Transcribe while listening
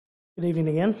Good evening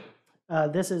again.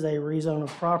 This is a rezone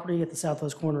of property at the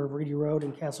southwest corner of Reedy Road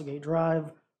and Castlegate Drive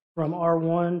from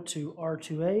R1 to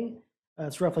R2A.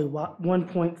 It's roughly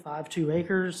 1.52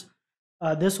 acres.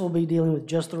 This will be dealing with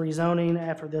just the rezoning.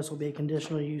 After this will be a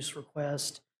conditional use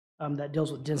request that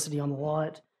deals with density on the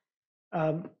lot.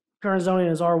 Current zoning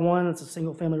is R1. It's a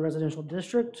single-family residential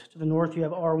district. To the north, you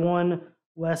have R1.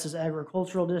 West is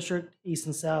agricultural district. East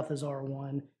and south is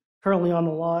R1. Currently on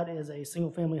the lot is a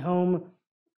single-family home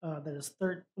that is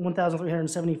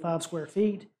 1,375 square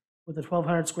feet with a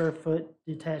 1,200 square foot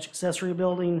detached accessory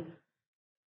building.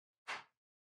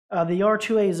 The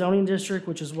R2A zoning district,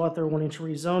 which is what they're wanting to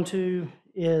rezone to,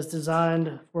 is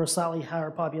designed for a slightly higher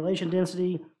population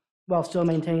density while still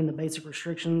maintaining the basic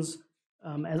restrictions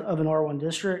of an R1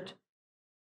 district.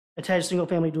 Attached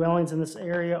single-family dwellings in this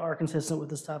area are consistent with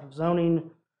this type of zoning.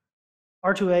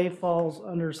 R2A falls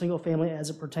under single-family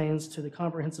as it pertains to the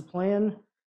comprehensive plan.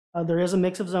 There is a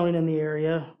mix of zoning in the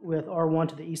area with R1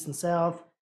 to the east and south,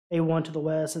 A1 to the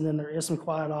west, and then there is some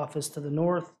quiet office to the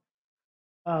north.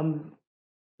 The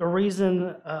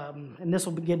reason, and this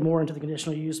will get more into the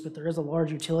conditional use, but there is a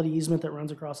large utility easement that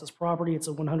runs across this property. It's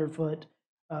a 100-foot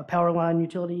power line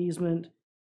utility easement,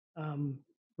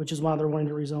 which is why they're wanting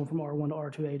to rezone from R1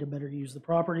 to R2A to better use the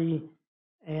property.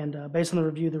 And based on the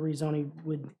review, the rezoning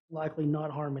would likely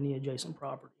not harm any adjacent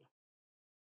property.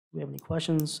 Do we have any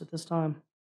questions at this time?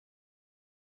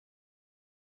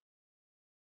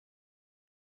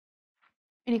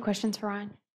 Any questions for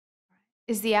Ryan?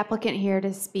 Is the applicant here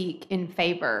to speak in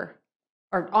favor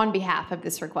or on behalf of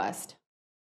this request?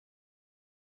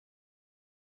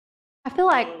 I feel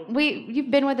like you've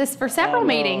been with us for several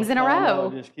meetings in a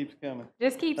row. It just keeps coming.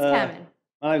 Just keeps coming.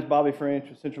 My name is Bobby French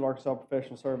with Central Arkansas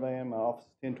Professional Surveying. My office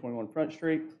is 1021 Front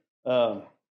Street.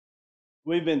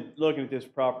 We've been looking at this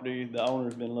property. The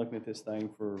owner's been looking at this thing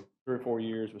for 3 or 4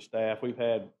 years with staff. We've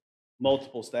had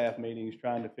multiple staff meetings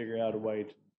trying to figure out a way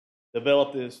to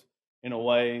develop this in a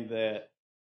way that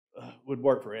would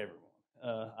work for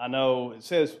everyone. I know it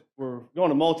says we're going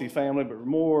to multifamily, but we're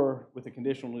more with the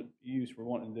conditional use. We're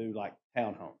wanting to do like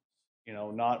townhomes,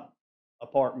 not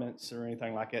apartments or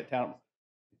anything like that.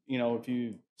 If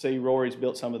you see Rory's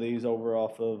built some of these over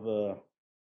off of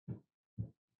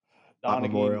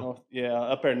Donaghy,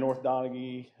 up there in North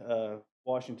Donaghy,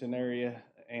 Washington area,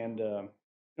 and it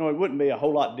wouldn't be a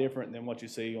whole lot different than what you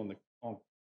see on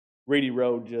Reedy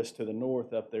Road just to the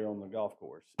north up there on the golf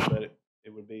course, but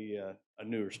it would be a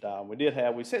newer style.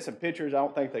 We sent some pictures. I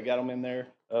don't think they got them in there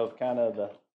of kind of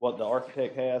what the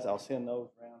architect has. I'll send those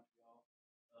around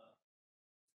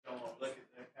to y'all. Look at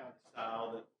that kind of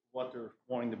style, what they're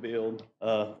wanting to build.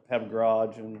 Have a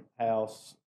garage and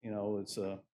house. It's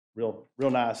a real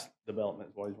nice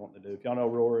development is what he's wanting to do. If y'all know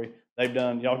Rory,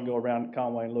 y'all can go around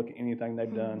Conway and look at anything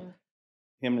they've done.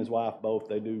 Him and his wife both,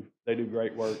 they do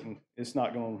great work, and it's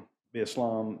not going to be a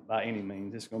slum by any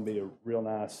means. It's going to be a real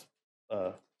nice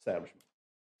establishment.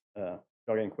 If y'all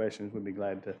got any questions, we'd be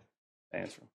glad to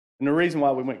answer them. And the reason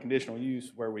why we went conditional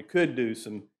use, where we could do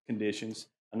some conditions,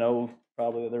 I know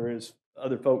probably there is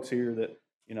other folks here that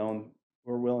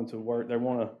we're willing to work. They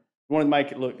want to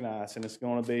make it look nice, and it's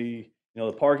going to be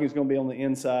the parking is going to be on the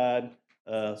inside,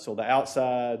 so the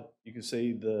outside you can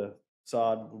see the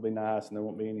sod will be nice, and there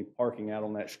won't be any parking out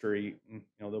on that street. And,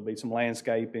 there'll be some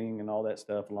landscaping and all that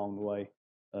stuff along the way.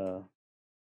 Y'all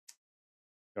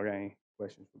got any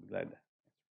questions? We'll be glad to.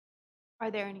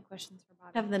 Are there any questions for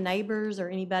Bobby? Have the neighbors or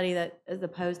anybody that is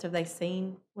opposed, have they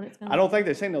seen what it's going to be? I don't think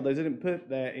they've seen those. They didn't put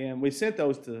that in. We sent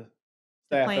those to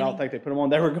staff, but I don't think they put them on.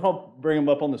 They were going to bring them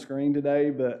up on the screen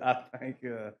today, but I think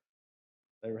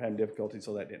they were having difficulty,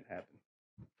 so that didn't happen.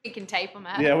 We can tape them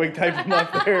up. Yeah, we can tape them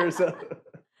up there. So. Okay.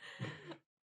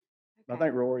 I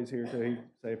think Rory's here too. He can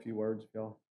say a few words,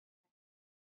 y'all.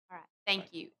 All right,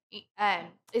 thank you.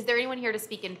 Is there anyone here to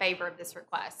speak in favor of this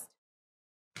request?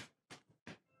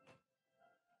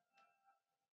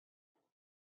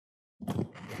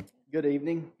 Good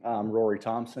evening. I'm Rory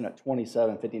Thompson at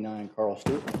 2759 Carl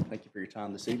Stewart. Thank you for your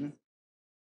time this evening.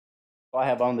 So I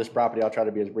have owned this property. I'll try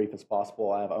to be as brief as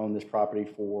possible. I have owned this property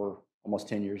for almost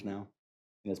 10 years now.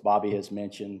 And as Bobby has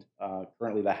mentioned,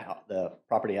 currently the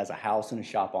property has a house and a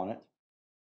shop on it.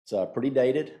 It's pretty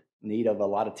dated, in need of a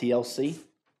lot of TLC.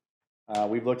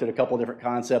 We've looked at a couple of different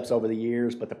concepts over the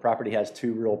years, but the property has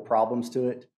 2 real problems to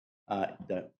it.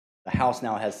 The house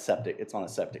now has septic. It's on a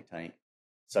septic tank.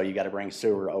 So you got to bring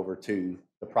sewer over to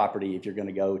the property if you're going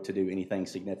to go to do anything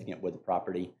significant with the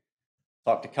property.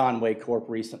 Talked to Conway Corp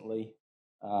recently,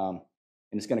 and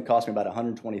it's going to cost me about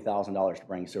 $120,000 to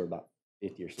bring sewer about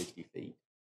 50 or 60 feet.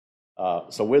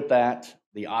 So with that,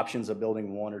 the options of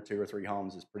building 1 or 2 or 3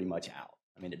 homes is pretty much out.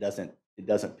 I mean, it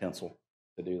doesn't pencil.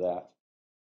 to do that.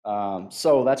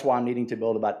 So that's why I'm needing to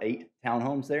build about 8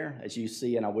 townhomes there, as you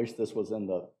see, and I wish this was in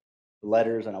the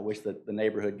letters, and I wish that the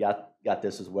neighborhood got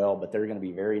this as well, but they're gonna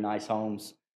be very nice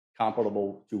homes,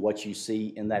 comparable to what you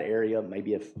see in that area,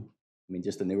 maybe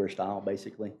just a newer style,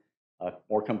 basically.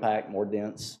 More compact, more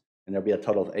dense, and there'll be a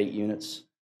total of 8 units.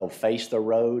 They'll face the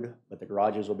road, but the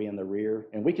garages will be in the rear,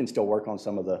 and we can still work on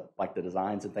some of the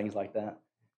designs and things like that,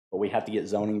 but we have to get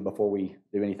zoning before we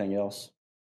do anything else.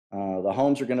 The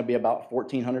homes are gonna be about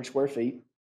 1,400 square feet.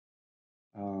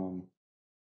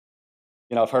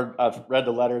 I've read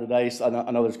the letter today, so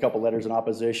I know there's a couple letters in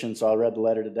opposition, so I read the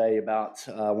letter today about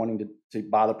wanting to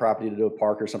buy the property to do a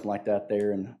park or something like that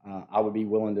there, and I would be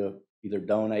willing to either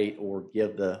donate or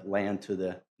give the land to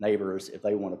the neighbors if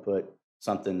they want to put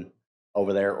something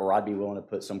over there, or I'd be willing to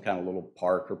put some kind of little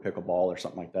park or pickleball or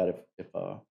something like that if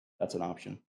that's an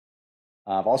option.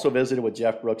 I've also visited with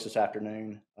Jeff Brooks this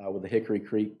afternoon with the Hickory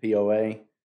Creek POA.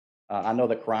 I know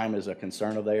that crime is a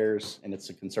concern of theirs, and it's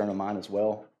a concern of mine as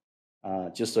well.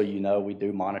 Just so you know, we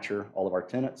do monitor all of our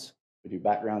tenants. We do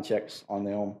background checks on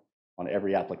them on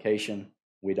every application.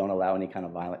 We don't allow any kind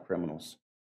of violent criminals.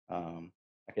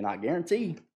 I cannot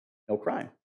guarantee no crime,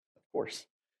 of course.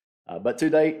 But to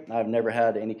date, I've never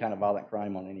had any kind of violent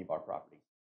crime on any of our properties.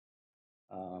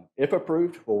 If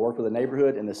approved, we'll work with the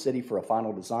neighborhood and the city for a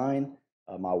final design.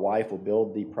 My wife will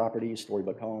build the properties,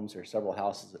 storybook homes. There are several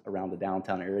houses around the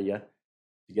downtown area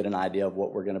to get an idea of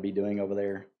what we're going to be doing over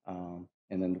there.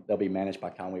 And then they'll be managed by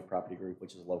Conway Property Group,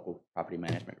 which is a local property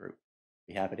management group.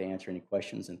 Be happy to answer any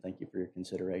questions, and thank you for your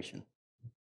consideration.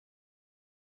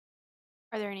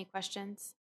 Are there any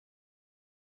questions?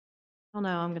 Oh, no,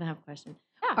 I'm going to have a question.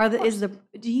 Yeah,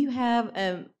 Do you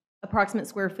have approximate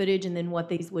square footage and then what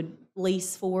these would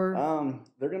lease for?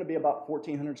 They're going to be about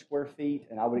 1,400 square feet,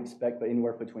 and I would expect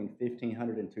anywhere between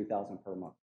 1,500 and 2,000 per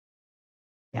month.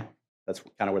 Yeah. That's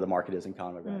kind of where the market is in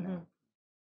Conway right now.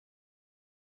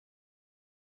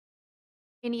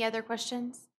 Any other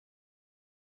questions?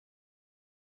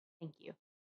 Thank you.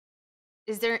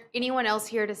 Is there anyone else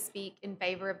here to speak in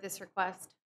favor of this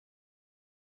request?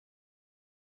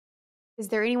 Is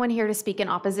there anyone here to speak in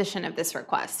opposition of this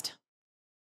request?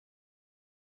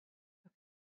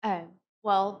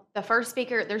 Well, the first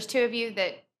speaker, there's 2 of you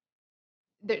that,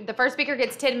 the first speaker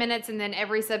gets 10 minutes and then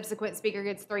every subsequent speaker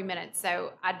gets 3 minutes.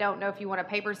 So I don't know if you want a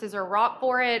paper, scissors, rock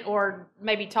for it, or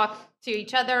maybe talk to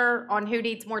each other on who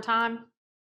needs more time.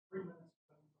 3 minutes.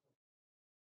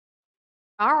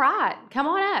 All right, come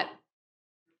on up.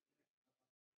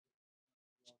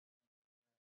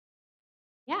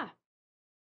 Yeah.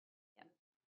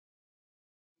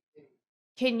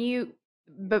 Can you,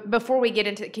 before we get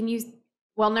into,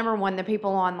 well, number one, the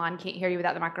people online can't hear you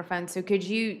without the microphone. So could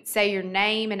you say your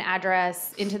name and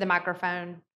address into the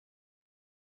microphone?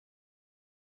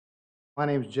 My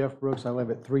name is Jeff Brooks. I live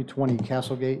at 320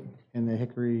 Castlegate in the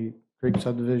Hickory Creek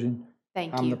subdivision.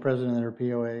 Thank I'm you. the president of their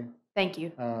POA. Thank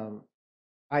you.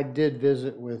 I did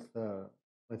visit with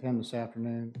him this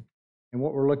afternoon, and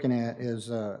what we're looking at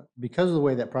is because of the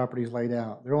way that property is laid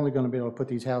out, they're only going to be able to put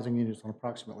these housing units on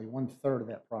approximately 1/3 of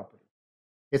that property.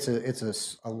 It's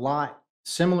a lot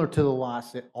similar to the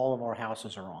lots that all of our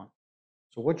houses are on.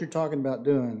 So what you're talking about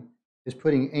doing is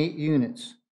putting 8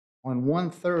 units on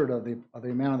 1/3 of the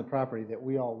amount of the property that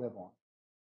we all live on.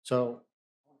 So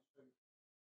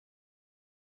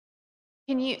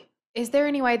is there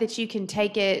any way that you can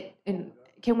take it, and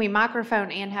can we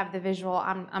microphone and have the visual?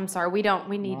 I'm sorry, we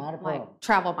need like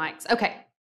travel mics. Okay,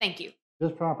 thank you.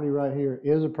 This property right here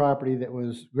is a property that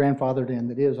was grandfathered in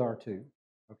that is R2,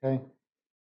 okay?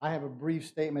 I have a brief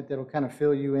statement that'll kind of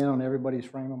fill you in on everybody's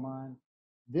frame of mind.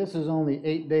 This is only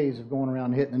 8 days of going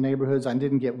around hitting the neighborhoods. I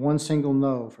didn't get one single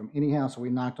no from any house that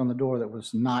we knocked on the door that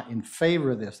was not in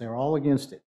favor of this. They were all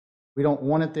against it. We don't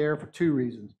want it there for 2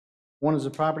 reasons. One is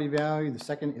the property value. The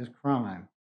second is crime.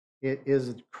 It is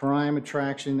a crime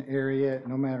attraction area.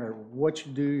 No matter what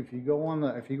you do, if you go on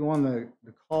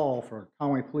the call for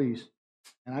Conway Police,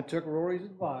 and I took Rory's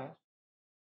advice,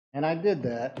 and I did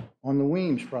that on the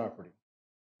Weems property.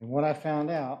 And what I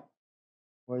found out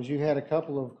was you had a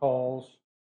couple of calls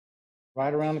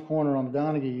right around the corner on the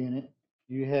Donaghy unit.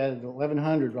 You had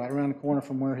 1100 right around the corner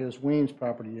from where his Weems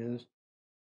property is.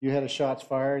 You had a shots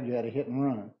fired. You had a hit and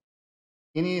run.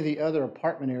 Any of the other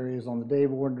apartment areas on the Dave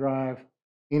Ward Drive,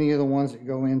 any of the ones that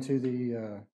go into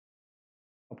the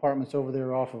apartments over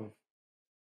there off of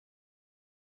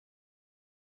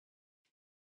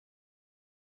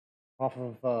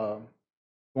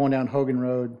going down Hogan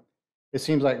Road, it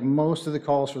seems like most of the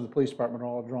calls for the police department are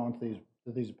all drawn to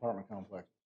these apartment complexes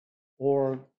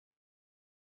or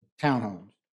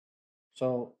townhomes.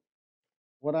 So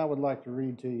what I would like to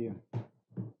read to you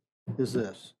is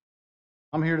this.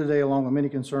 I'm here today along with many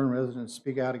concerned residents to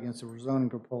speak out against the rezoning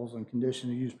proposal and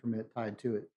conditional use permit tied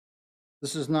to it.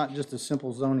 This is not just a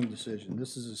simple zoning decision.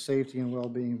 This is the safety and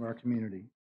well-being of our community.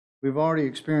 We've already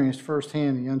experienced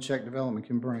firsthand the unchecked development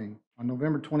can bring. On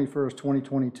November 21st,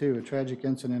 2022, a tragic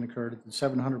incident occurred at the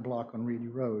 700 block on Reedy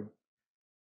Road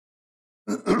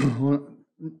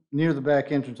near the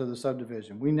back entrance of the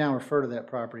subdivision. We now refer to that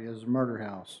property as a murder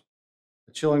house,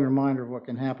 a chilling reminder of what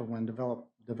can happen when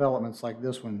developments like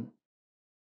this one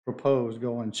proposed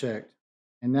go unchecked.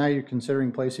 And now you're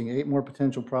considering placing 8 more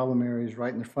potential problem areas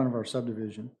right in the front of our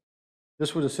subdivision.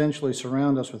 This would essentially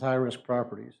surround us with high-risk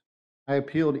properties. I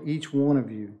appeal to each one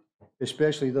of you,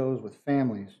 especially those with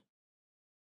families,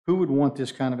 who would want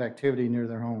this kind of activity near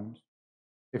their homes.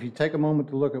 If you take a moment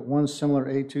to look at one similar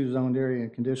A2 zoned area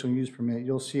and conditional use permit,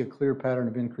 you'll see a clear pattern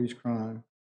of increased crime.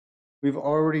 We've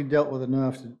already dealt with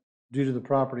enough due to the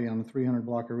property on the 300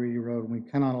 block of Reedy Road, and we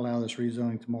cannot allow this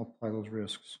rezoning to multiply those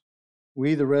risks.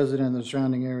 We, the resident of the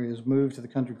surrounding areas, moved to the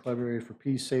country club area for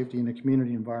peace, safety, and a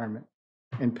community environment,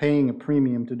 and paying a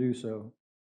premium to do so.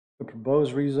 The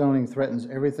proposed rezoning threatens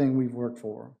everything we've worked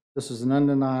for. There's an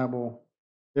undeniable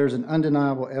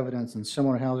evidence in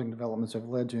similar housing developments have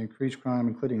led to increased crime,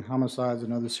 including homicides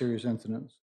and other serious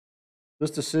incidents.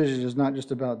 This decision is not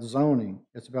just about zoning,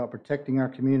 it's about protecting our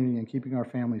community and keeping our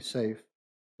families safe.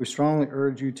 We strongly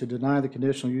urge you to deny the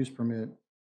conditional use permit.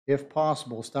 If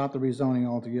possible, stop the rezoning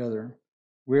altogether.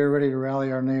 We are ready to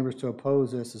rally our neighbors to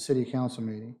oppose this at City Council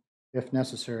meeting, if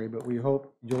necessary, but we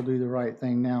hope you'll do the right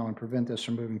thing now and prevent this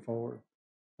from moving forward.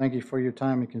 Thank you for your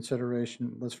time and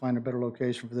consideration. Let's find a better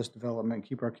location for this development and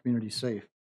keep our community safe.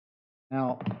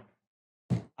 Now,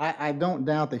 I don't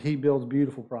doubt that he builds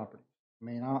beautiful properties. I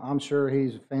mean, I'm sure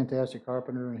he's a fantastic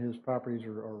carpenter and his properties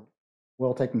are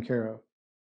well taken care of.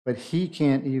 But he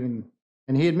can't even,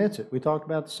 and he admits it, we talked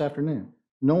about this afternoon,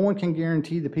 no one can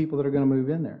guarantee the people that are going to move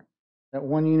in there. That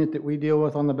one unit that we deal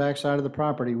with on the backside of the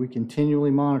property, we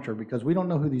continually monitor because we don't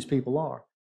know who these people are.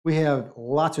 We have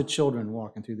lots of children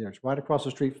walking through there. It's right across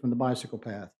the street from the bicycle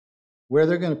path. Where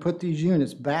they're going to put these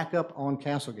units back up on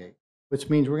Castlegate, which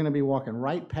means we're going to be walking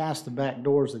right past the back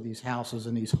doors of these houses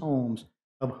and these homes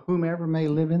of whomever may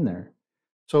live in there.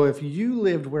 So if you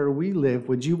lived where we live,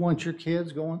 would you want your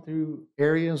kids going through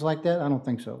areas like that? I don't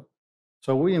think so.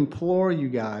 So we implore you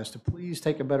guys to please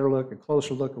take a better look, a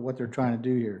closer look at what they're trying to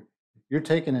do here. You're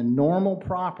taking a normal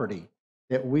property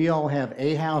that we all have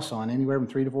a house on, anywhere from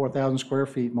 3,000 to 4,000 square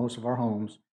feet, most of our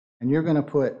homes, and you're going to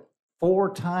put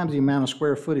 4 times the amount of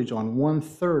square footage on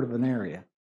 1/3 of an area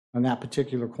on that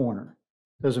particular corner.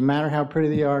 Doesn't matter how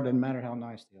pretty they are, doesn't matter how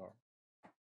nice they are.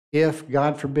 If,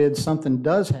 God forbid, something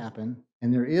does happen,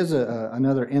 and there is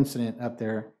another incident up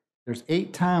there, there's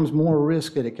 8 times more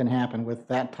risk that it can happen with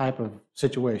that type of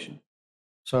situation.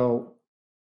 So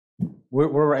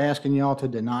we're asking y'all to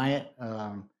deny it.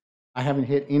 I haven't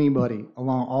hit anybody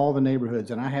along all the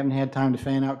neighborhoods, and I haven't had time to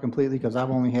fan out completely because I've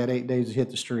only had 8 days to hit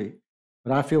the street.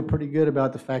 But I feel pretty good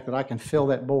about the fact that I can fill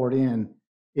that board in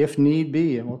if need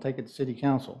be, and we'll take it to City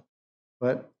Council.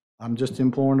 But I'm just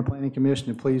imploring the Planning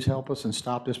Commission to please help us and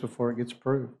stop this before it gets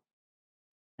approved.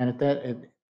 And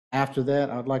after that,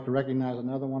 I'd like to recognize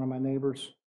another one of my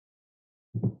neighbors,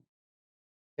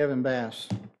 Kevin Bass.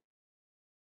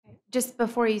 Just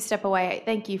before you step away,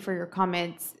 thank you for your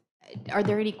comments. Are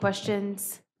there any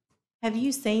questions? Have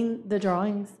you seen the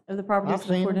drawings of the properties I've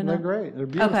seen before them, they're tonight? great, they're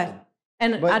beautiful. Okay.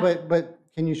 And But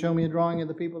can you show me a drawing of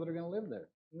the people that are going to live there?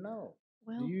 No.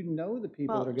 Well, Do you know the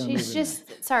people well, that are going to live she's in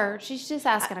just, sir, she's just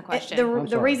asking a question. I'm The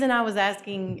sorry. reason I was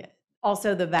asking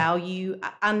also the value,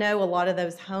 I know a lot of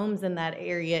those homes in that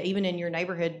area, even in your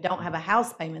neighborhood, don't have a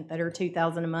house payment that are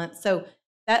 $2,000 a month. So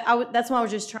that's why I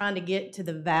was just trying to get to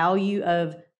the value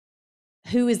of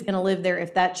who is going to live there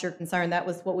if that's your concern. That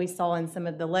was what we saw in some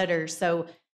of the letters. So,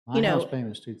 My house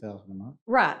payment is $2,000 a month.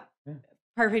 right. Yeah.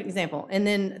 Perfect example. And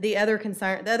then the other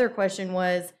question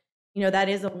was, that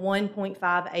is a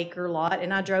 1.5 acre lot.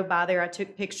 And I drove by there, I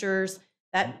took pictures.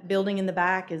 That building in the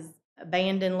back is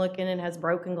abandoned looking and has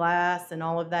broken glass and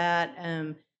all of that.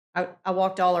 I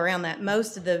walked all around that.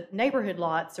 Most of the neighborhood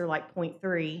lots are like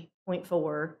 0.3,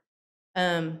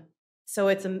 0.4. So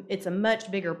it's a much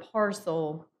bigger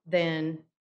parcel than.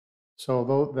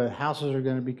 So the houses are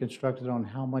going to be constructed on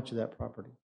how much of that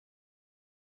property?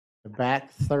 The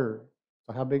back third.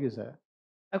 So how big is that?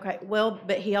 Okay, well,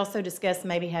 but he also discussed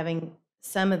maybe having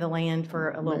some of the land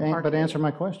for a little park. But answer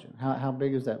my question. How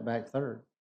big is that back third?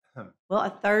 Well, a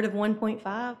third of 1.5,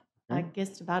 I Okay.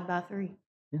 guess divided by 3.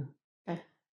 Yeah. Okay.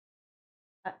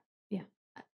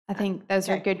 I think those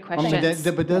are good I questions.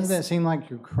 mean, but doesn't Yes. that seem like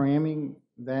you're cramming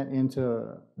that into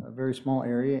a very small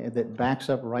area that backs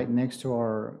up right next to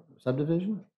our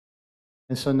subdivision.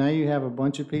 And so now you have a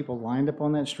bunch of people lined up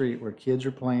on that street where kids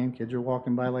are playing, kids are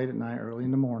walking by late at night, early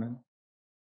in the morning.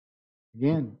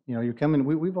 Again, you know, you're coming,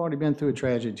 we've already been through a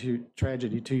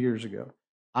tragedy 2 years ago.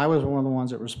 I was one of the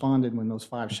ones that responded when those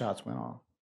 5 shots went off.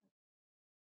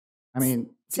 I mean,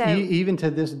 So- even to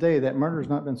this day, that murder's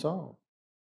not been solved.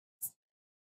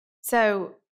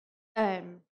 So, I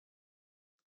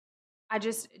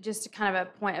just kind of a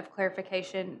point of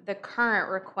clarification, the current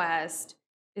request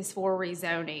is for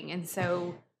rezoning, and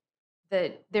so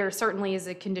there certainly is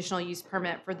a conditional use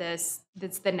permit for this.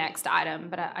 That's the next item,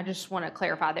 but I just want to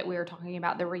clarify that we are talking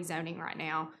about the rezoning right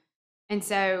now. And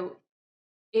so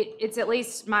it's at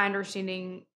least my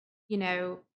understanding, you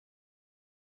know,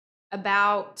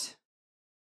 about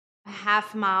a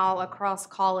half mile across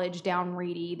College down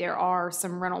Reedy, there are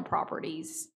some rental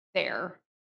properties there.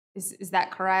 Is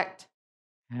that correct?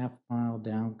 Half mile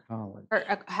down College. Or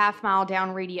a half mile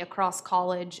down Reedy across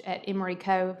College at Emery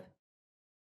Cove?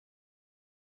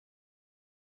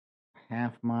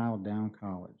 Half mile down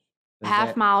College. Does Half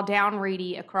that- mile down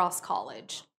Reedy across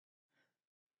College.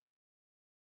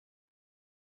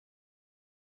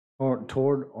 Or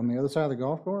toward, on the other side of the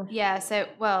golf course? Yeah, so,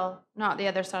 well, not the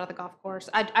other side of the golf course.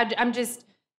 I'm just,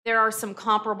 there are some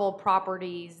comparable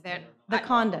properties that. The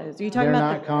condos, are you talking They're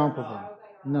about not comparable.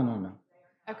 No.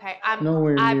 Okay,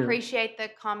 Nowhere I near. appreciate the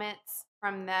comments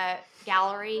from the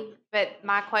gallery, but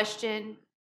my question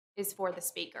is for the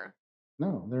speaker.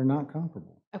 No, they're not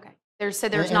comparable. Okay, there's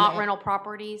And- not and- rental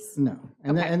properties? No,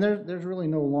 and Okay. there's really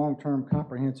no long-term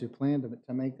comprehensive plan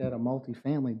to make that a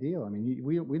multifamily deal. I mean,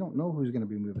 we don't know who's gonna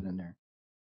be moving in there.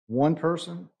 1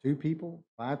 person, 2 people,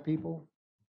 5 people?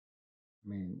 I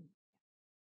mean,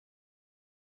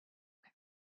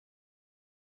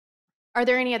 Are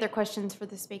there any other questions for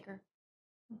the speaker?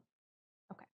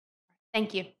 Okay,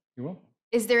 thank you. you're welcome.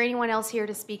 Is there anyone else here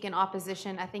to speak in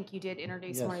opposition? I think you did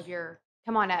introduce one Yes. of your,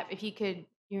 come on up, if you could,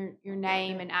 your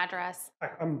name and address.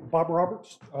 Hi, I'm Bob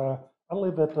Roberts. I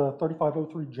live at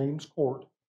 3503 James Court,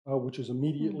 which is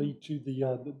immediately to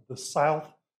the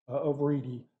south of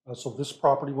Reedy. So this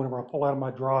property, whenever I pull out of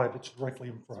my drive, it's directly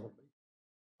in front of me.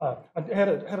 I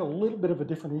had a little bit of a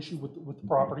different issue with the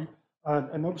property.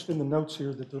 I noticed in the notes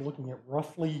here that they're looking at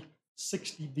roughly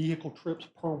 60 vehicle trips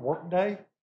per workday.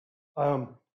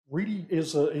 Reedy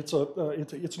is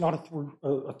it's not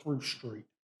a through street.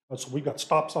 So we've got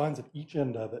stop signs at each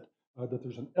end of it. That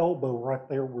there's an elbow right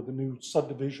there where the new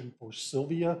subdivision for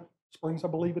Sylvia Springs, I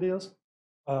believe it is.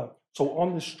 So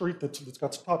on this street that's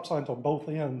got stop signs on both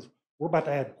ends, we're about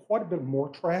to add quite a bit more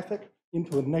traffic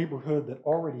into a neighborhood that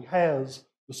already has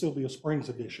the Sylvia Springs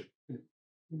addition.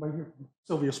 You might hear from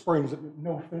Sylvia Springs,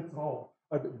 no offense at all,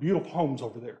 beautiful homes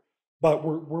over there. But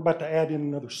we're about to add in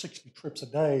another 60 trips a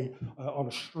day on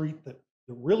a street that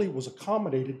really was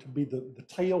accommodated to be the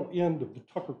tail end of the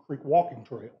Tucker Creek walking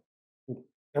trail.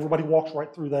 Everybody walks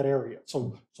right through that area.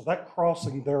 So that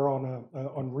crossing there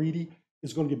on Reedy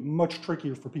is going to get much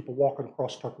trickier for people walking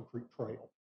across Tucker Creek Trail.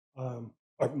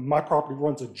 My property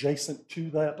runs adjacent to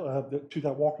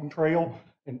that walking trail,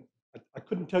 and I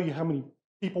couldn't tell you how many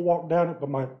people walk down it, but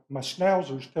my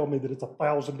schnauzers tell me that it's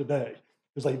 1,000 a day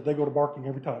because they go to barking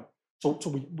every time. So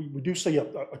we do see a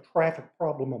traffic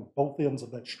problem on both ends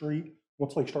of that street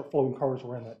once they start flowing cars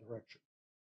around that direction.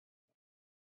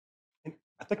 And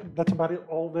I think that's about it,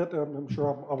 all that. I'm sure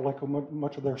I'll echo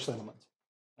much of their sentiments.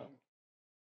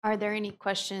 Are there any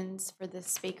questions for the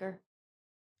speaker?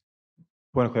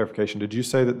 Point of clarification, did you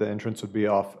say that the entrance would be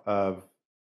off of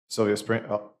Sylvia Spring?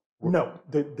 No,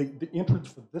 the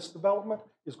entrance for this development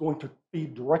is going to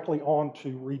feed directly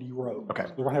onto Reedy Road. Okay.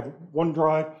 They're going to have one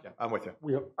drive. Yeah, I'm with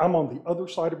you. I'm on the other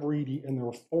side of Reedy, and there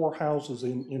are 4 houses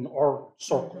in our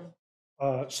circle.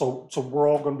 So we're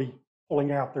all going to be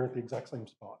pulling out there at the exact same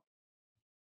spot.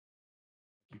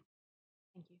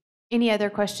 Thank you. Any other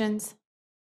questions?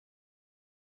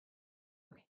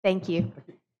 Okay, thank you.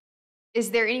 Is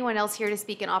there anyone else here to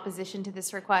speak in opposition to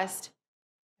this request?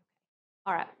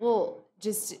 All right, we'll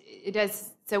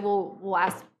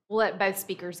let both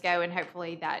speakers go, and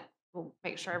hopefully that will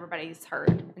make sure everybody's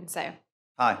heard. And so,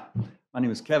 Hi, my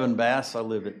name is Kevin Bass. I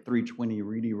live at 320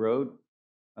 Reedy Road,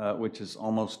 which is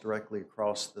almost directly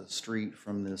across the street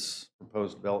from this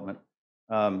proposed development.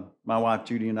 My wife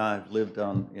Judy and I have lived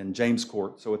in James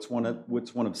Court, so it's one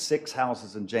of 6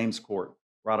 houses in James Court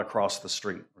right across the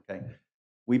street. Okay,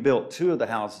 we built 2 of the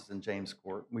houses in James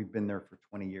Court. We've been there for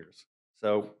 20 years.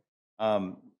 So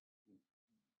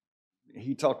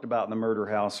he talked about the murder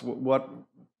house. What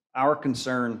our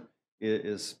concern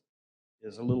is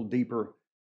a little deeper.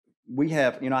 we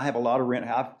have, I have a lot of I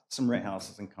have some rent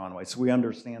houses in Conway, so we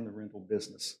understand the rental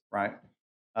business, right?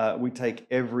 We take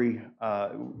we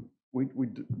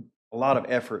do a lot of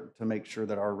effort to make sure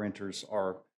that our renters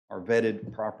are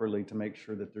vetted properly, to make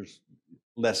sure that there's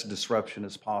less disruption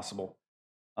as possible.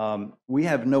 We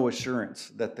have no assurance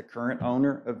that the current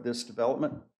owner of this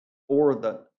development or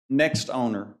the next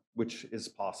owner, which is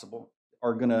possible,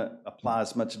 are going to apply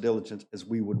as much diligence as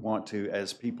we would want to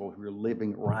as people who are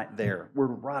living right there. We're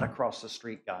right across the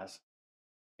street, guys.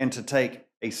 And to take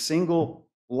a single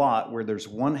lot where there's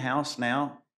one house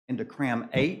now and to cram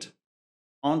 8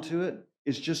 onto it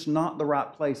is just not the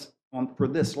right place for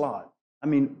this lot. I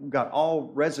mean, we've got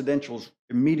all residentials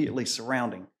immediately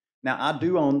surrounding. Now, I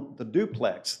do own the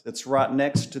duplex that's right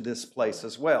next to this place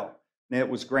as well. Now, it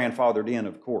was grandfathered in,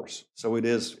 of course, so it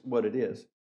is what it is.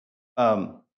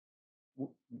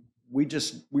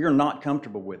 We are not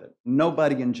comfortable with it.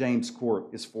 Nobody in James Court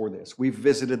is for this. We've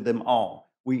visited them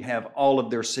all. We have all of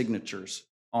their signatures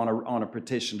on a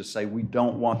petition to say we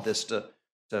don't want this to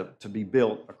be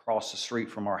built across the street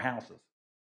from our houses,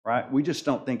 right? We just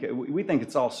don't think we think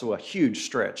it's also a huge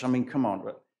stretch. I mean, come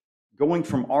on, going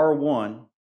from R1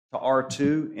 to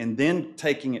R2 and then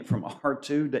taking it from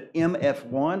R2 to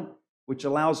MF1, which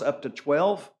allows up to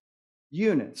 12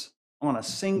 units on a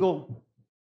single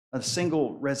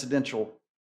residential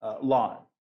lot.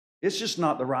 It's just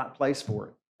not the right place for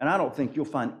it. And I don't think you'll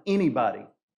find anybody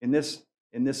in this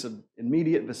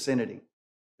immediate vicinity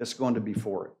that's going to be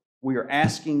for it. We are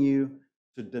asking you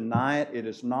to deny it. It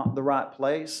is not the right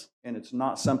place, and it's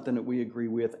not something that we agree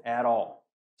with at all.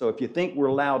 So if you think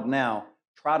we're loud now,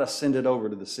 try to send it over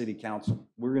to the city council.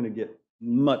 We're going to get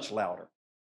much louder.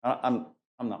 I'm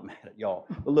not mad at y'all,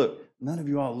 but look, none of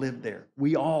you all live there.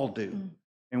 We all do.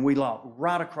 And we live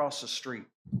right across the street,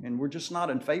 and we're just not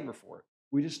in favor for it.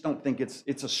 We just don't think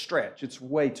it's a stretch. It's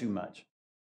way too much.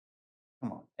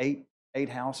 Come on, eight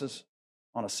houses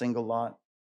on a single lot.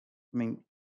 I mean,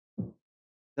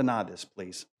 deny this,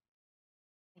 please.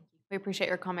 Thank you. We appreciate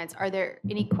your comments. Are there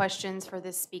any questions for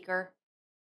this speaker?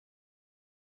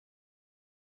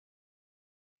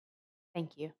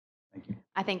 Thank you. Thank you.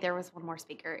 I think there was one more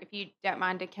speaker. If you don't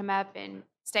mind to come up and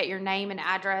state your name and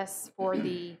address for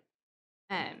the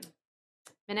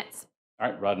minutes. All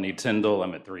right, Rodney Tyndall.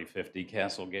 I'm at 350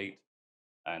 Castlegate.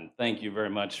 And thank you very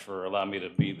much for allowing me to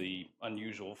be the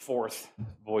unusual fourth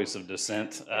voice of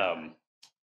dissent.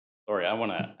 Lori, I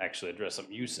want to actually address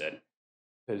something you said,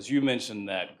 because you mentioned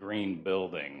that green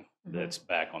building that's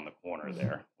back on the corner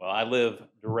there. Well, I live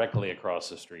directly across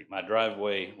the street. My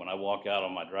driveway, when I walk out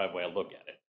on my driveway, I look at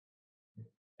it.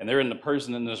 And there isn't the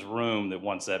person in this room that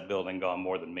wants that building gone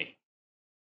more than me.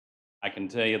 I can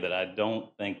tell you that I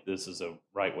don't think this is a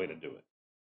right way to do it.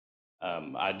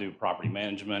 I do property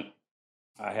management.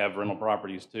 I have rental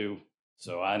properties too,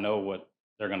 so I know what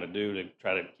they're going to do to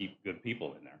try to keep good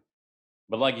people in there.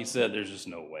 But like you said, there's just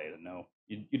no way to know.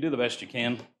 You do the best you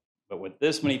can, but with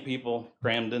this many people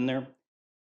crammed in there,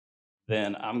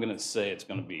 then I'm going to say it's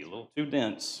going to be a little too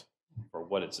dense for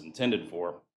what it's intended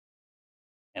for.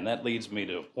 And that leads me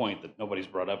to a point that nobody's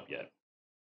brought up yet.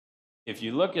 If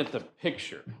you look at the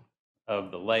picture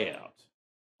of the layout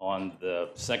on the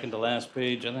second to last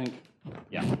page, I think,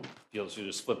 yeah, you'll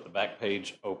just flip the back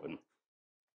page open.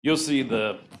 You'll see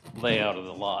the layout of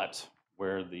the lot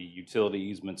where the utility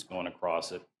easement's going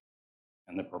across it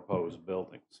and the proposed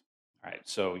buildings. All right,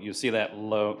 so you see that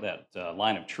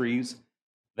line of trees,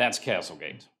 that's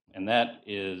Castlegate, and that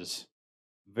is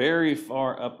very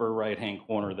far upper right-hand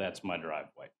corner. That's my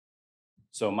driveway.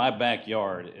 So my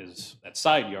backyard is, that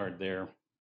side yard there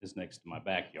is next to my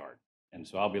backyard. And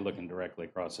so I'll be looking directly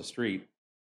across the street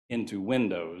into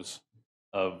windows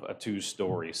of a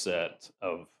 2-story set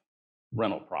of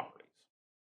rental properties.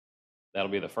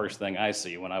 That'll be the first thing I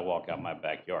see when I walk out my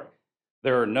backyard.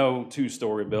 There are no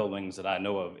 2-story buildings that I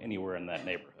know of anywhere in that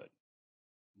neighborhood,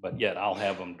 but yet I'll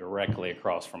have them directly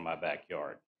across from my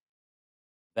backyard.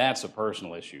 That's a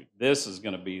personal issue. This is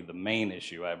going to be the main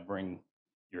issue. I bring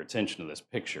your attention to this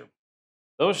picture.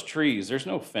 Those trees, there's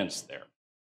no fence there.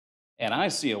 And I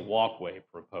see a walkway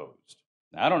proposed.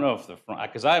 Now, I don't know if the front,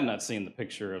 because I have not seen the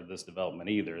picture of this development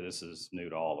either. This is new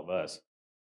to all of us.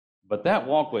 But that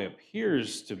walkway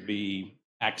appears to be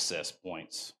access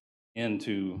points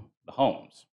into the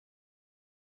homes.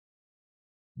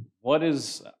 What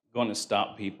is going to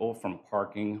stop people from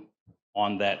parking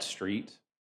on that street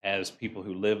as people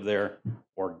who live there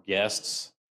or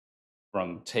guests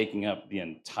from taking up the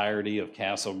entirety of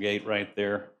Castlegate right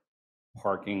there,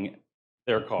 parking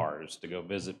their cars to go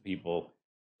visit people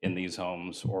in these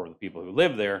homes or the people who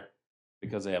live there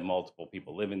because they have multiple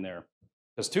people living there?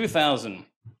 Because 2,000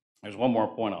 There's one more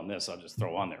point on this I'll just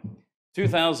throw on there.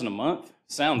 $2,000 a month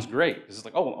sounds great because it's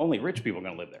like, oh, only rich people are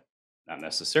going to live there. Not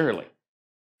necessarily.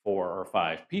 4 or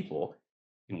 5 people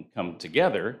can come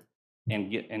together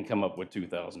and come up with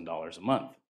 $2,000 a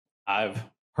month. I've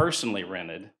personally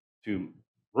rented to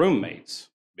roommates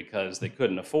because they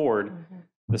couldn't afford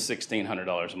the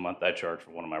 $1,600 a month I charge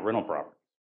for one of my rental properties.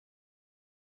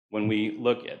 When we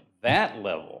look at that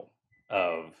level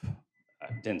of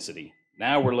density,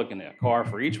 now we're looking at a car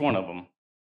for each one of them,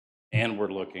 and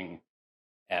we're looking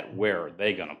at where are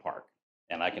they going to park.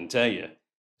 And I can tell you,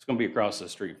 it's going to be across the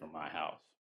street from my house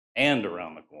and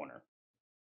around the corner.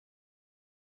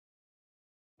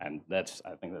 And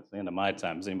I think that's the end of my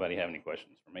time. Does anybody have any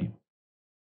questions for me?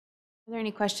 Are there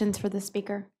any questions for the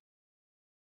speaker?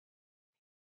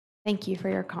 Thank you for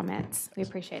your comments. We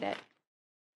appreciate it.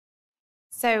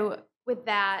 So with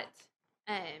that,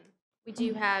 we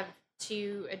do have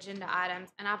 2 agenda items,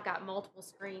 and I've got multiple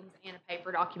screens and a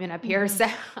paper document up here, so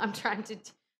I'm trying to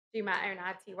do my own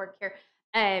IT work here.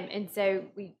 And so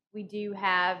we do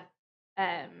have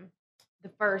the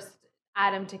first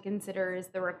item to consider is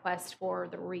the request for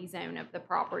the rezone of the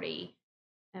property.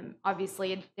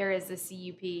 Obviously, there is a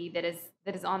CUP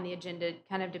that is on the agenda,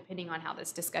 kind of depending on how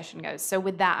this discussion goes. So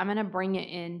with that, I'm going to bring it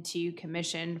into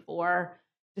commission for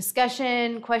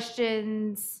discussion,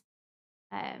 questions,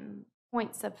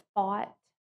 points of thought.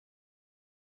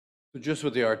 So just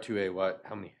with the R2A,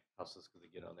 how many houses could they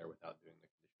get on there without doing the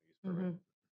conditional use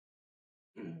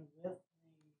permit? With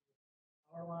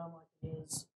the power line like it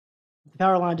is, if the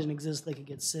power line didn't exist, they could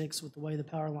get 6. With the way the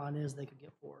power line is, they could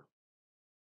get 4.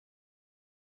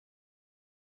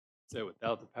 So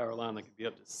without the power line, they could be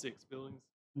up to 6 buildings?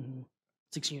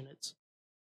 6 units.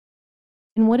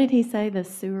 And what did he say the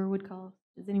sewer would cost?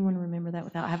 Does anyone remember that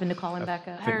without having to call him back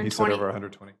up? I think he said over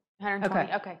 120.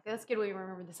 120. Okay, that's good. We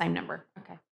remember the same number.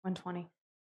 Okay, 120.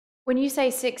 When you say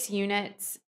 6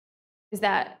 units, is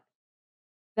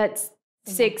that's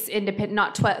 6 independent,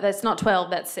 not 12? That's not 12.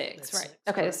 That's 6, That's right? 6,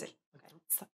 Okay, correct.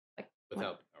 that's like,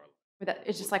 Without the power line.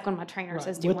 it's just like when my trainer Right.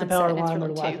 says do With the one power set, and it's line, they're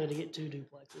really likely 2. to get 2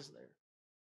 duplexes there.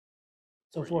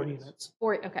 So 4 units.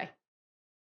 4. Okay.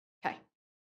 Okay.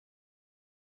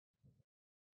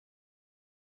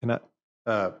 And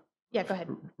Yeah, go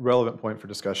ahead. relevant point for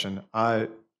discussion. I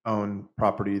own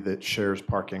property that shares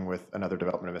parking with another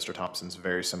development of Mr. Thompson's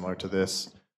very similar to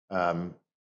this. And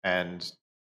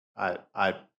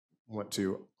I want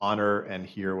to honor and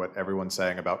hear what everyone's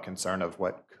saying about concern of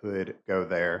what could go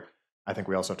there. I think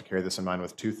we also have to carry this in mind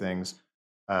with 2 things.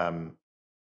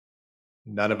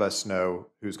 None of us know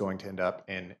who's going to end up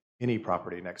in any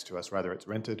property next to us, whether it's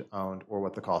rented, owned, or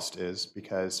what the cost is,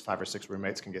 because 5 or 6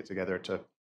 roommates can get together to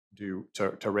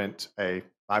rent a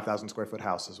 5,000 square foot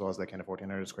house as well as they can a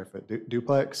 1,400 square foot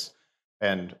duplex.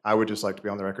 And I would just like to be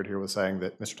on the record here with saying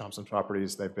that Mr. Thompson's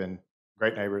properties, they've been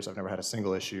great neighbors. I've never had a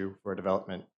single issue for a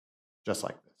development just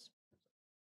like this.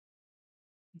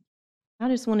 I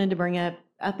just wanted to bring up,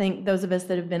 I think those of us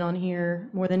that have been on here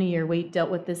more than a year, we dealt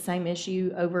with this same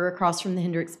issue over across from the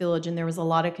Hendricks Village, and there was a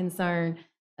lot of concern.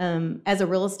 As a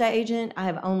real estate agent, I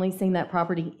have only seen that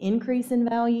property increase in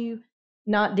value,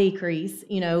 not decrease.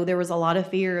 You know, there was a lot of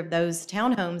fear of those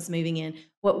townhomes moving in.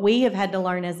 What we have had to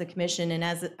learn as a commission and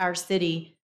as our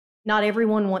city, not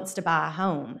everyone wants to buy a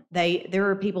home. There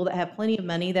are people that have plenty of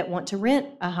money that want to rent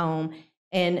a home,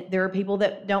 and there are people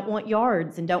that don't want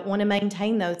yards and don't want to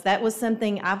maintain those. That was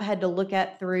something I've had to look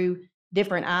at through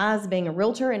different eyes, being a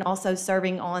realtor and also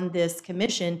serving on this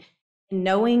commission.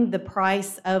 Knowing the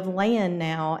price of land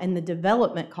now and the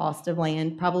development cost of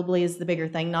land probably is the bigger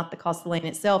thing, not the cost of land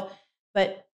itself.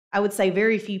 But I would say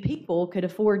very few people could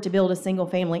afford to build a single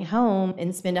family home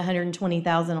and spend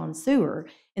 $120,000 on sewer.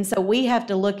 And so we have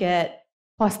to look at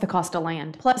Plus the cost of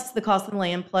land. plus the cost of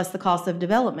land, plus the cost of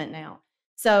development now.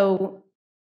 So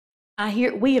I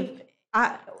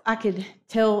could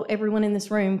tell everyone in this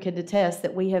room could attest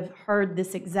that we have heard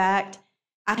this exact.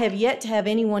 I have yet to have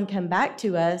anyone come back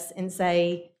to us and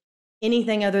say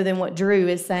anything other than what Drew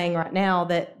is saying right now,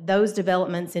 that those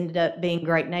developments ended up being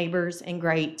great neighbors and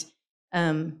great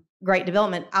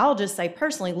development. I'll just say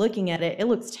personally, looking at it, it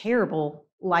looks terrible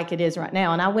like it is right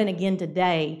now. And I went again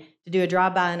today to do a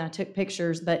drive-by and I took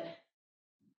pictures, but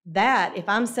if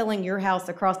I'm selling your house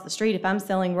across the street, if I'm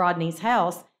selling Rodney's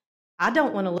house, I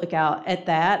don't want to look out at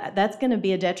that. That's going to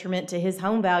be a detriment to his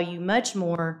home value much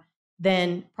more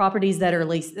than properties that are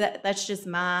leased. That's just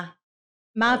my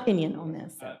opinion on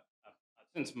this.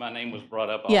 Since my name was brought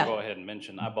up, I'll Yeah. go ahead and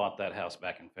mention I bought that house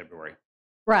back in February.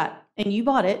 Right. And you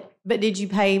bought it, but did you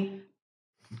pay?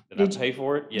 Did I pay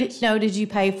for it? Yes. No, did you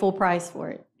pay full price for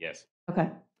it? Yes. Okay.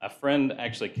 A friend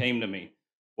actually came to me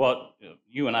Well,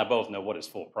 you and I both know what is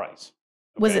full price.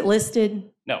 Was okay? it listed?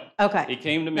 No. Okay. He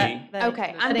came to me.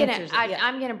 Okay,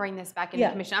 I'm gonna bring this back into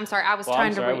Yeah. commission. I'm sorry, I was Well, trying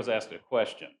I'm to sorry, I read. was asked a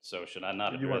question, so should I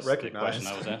not You weren't address the question I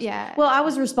recognized. was asked? Yeah. Well, I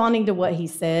was responding to what he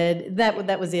said.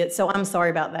 That was it. So I'm sorry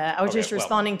about that. I was Okay, just well-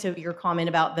 responding to your comment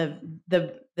about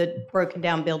the broken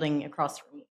down building across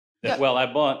from you. Yeah, well, I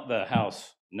bought the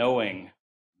house knowing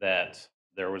that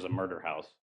there was a murder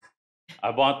house.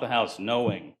 I bought the house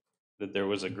knowing that there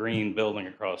was a green building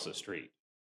across the street.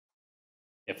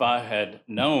 If I had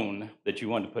known that you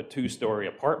wanted to put 2-story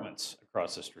apartments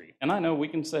across the street, and I know we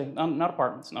can say, not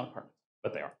apartments,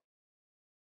 but they are,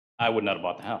 I would not have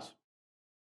bought the house.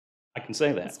 I can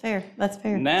say that. That's fair. That's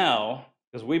fair. Now,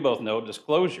 because we both know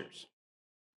disclosures,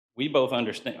 we both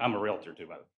understand, I'm a realtor too,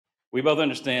 by the way. We both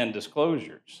understand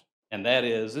disclosures, and that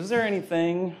is there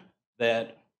anything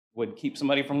that would keep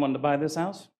somebody from wanting to buy this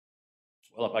house?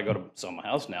 Well, if I go to sell my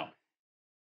house now,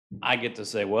 I get to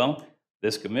say, well,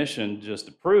 this commission just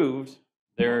approved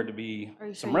there to be Are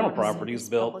you some sure you rental want to say properties this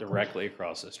built publicly? directly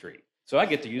across the street. So I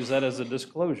get to use that as a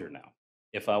disclosure now,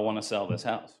 if I want to sell this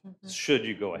house, should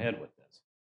you go ahead with this.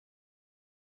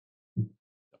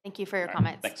 Thank you for your All right,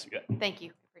 comments. Thanks. You got it. Thank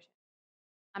you. Appreciate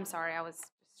it. I'm sorry, I was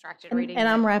distracted And, reading. and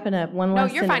that. I'm wrapping up. One No,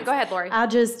 last you're fine. sentence. Go ahead, Lori. I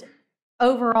just,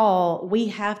 overall, we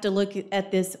have to look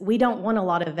at this. We don't want a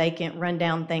lot of vacant,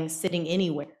 rundown things sitting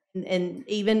anywhere. And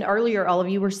even earlier, all of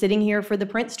you were sitting here for the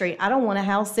Prince Street. I don't want a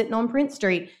house sitting on Prince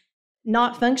Street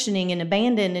not functioning and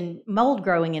abandoned and mold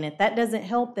growing in it. That doesn't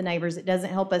help the neighbors. It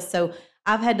doesn't help us. So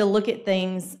I've had to look at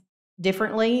things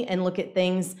differently and look at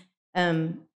things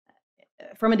from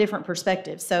a different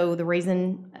perspective. So the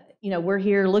reason, we're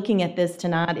here looking at this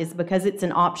tonight is because it's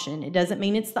an option. It doesn't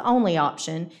mean it's the only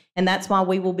option. And that's why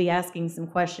we will be asking some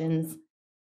questions,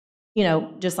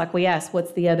 just like we asked,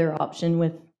 what's the other option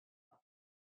with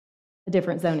a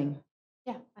different zoning?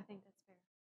 Yeah, I think that's fair.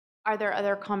 Are there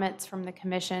other comments from the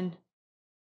commission?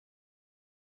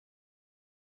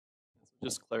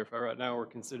 Just to clarify, right now, we're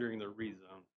considering the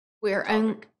rezone. We're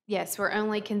Topic. yes, we're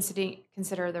only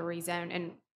consider the rezone.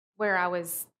 And where I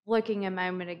was looking a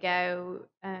moment ago,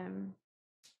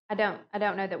 I don't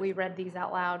know that we read these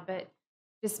out loud, but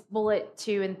just bullet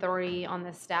 2 and 3 on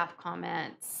the staff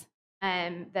comments,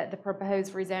 that the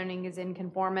proposed rezoning is in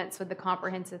conformance with the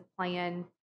comprehensive plan,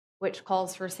 which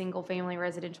calls for single-family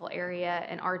residential area,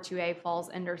 and R2A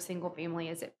falls under single-family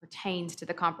as it pertains to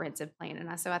the comprehensive plan.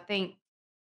 And so I think,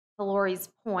 to Lori's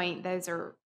point, those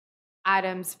are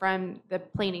items from the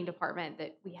planning department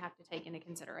that we have to take into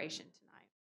consideration tonight,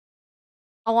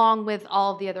 along with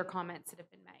all of the other comments that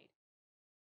have been made.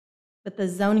 But the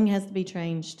zoning has to be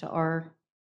changed to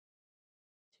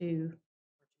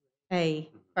R2A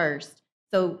first.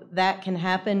 So that can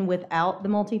happen without the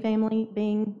multifamily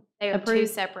being They are 2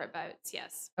 approved? separate votes,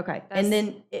 yes. Okay, That's- and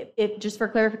then if, just for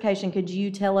clarification, could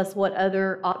you tell us what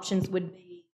other options would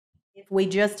be if we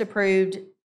just approved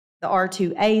the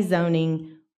R2A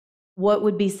zoning? What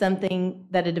would be something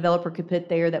that a developer could put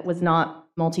there that was not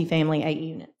multifamily 8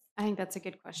 units? I think that's a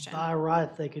good question. By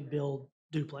right, they could build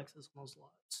duplexes on those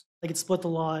lots. They could split the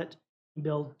lot and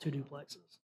build 2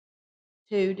 duplexes.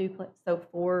 2 duplex, so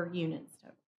 4 units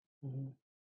total. Mhm.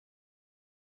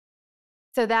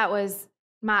 So that was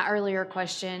my earlier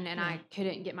question, and I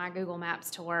couldn't get my Google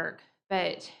Maps to work.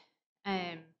 But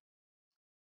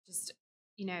just,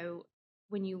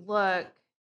 when you look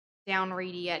down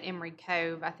Reedy at Emery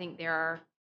Cove, I think there are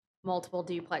multiple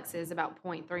duplexes about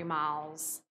 0.3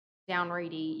 miles down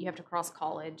Reedy. You have to cross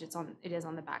College. It is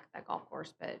on the back of that golf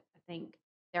course, but I think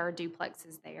there are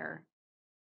duplexes there.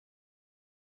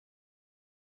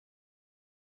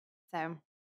 So.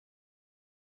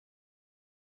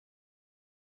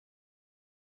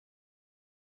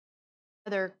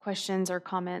 Other questions or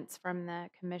comments from the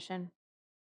commission?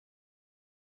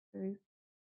 We'll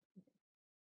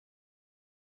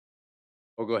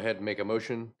go ahead and make a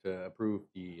motion to approve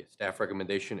the staff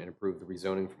recommendation and approve the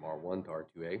rezoning from R1 to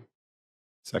R2A.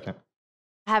 Second.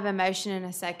 I have a motion and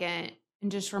a second,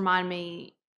 and just remind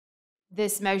me,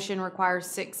 this motion requires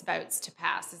 6 votes to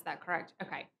pass, is that correct?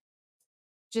 Okay.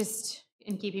 Just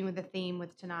in keeping with the theme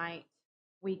with tonight,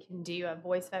 we can do a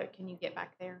voice vote. Can you get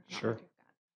back there? I don't know Sure. if you've got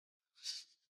it.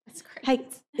 That's great. Hey,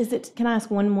 can I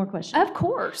ask one more question? Of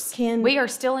course. Can, We are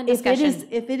still in if discussion.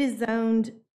 it is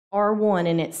zoned R1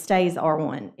 and it stays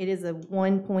R1, it is a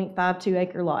 1.52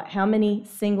 acre lot. How many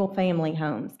single-family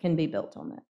homes can be built on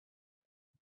that?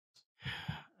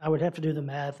 I would have to do the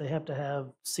math. They have to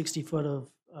have 60 foot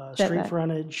of street Setback.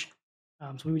 frontage.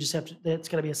 So we would just have to, that's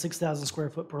got to be a 6,000 square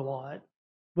foot per lot.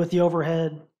 With the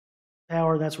overhead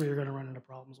power, that's where you're going to run into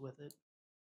problems with it.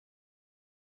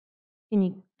 Can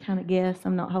you kind of guess?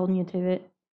 I'm not holding you to it.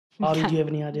 Bobby, do you have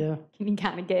any idea? Can you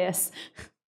kind of guess?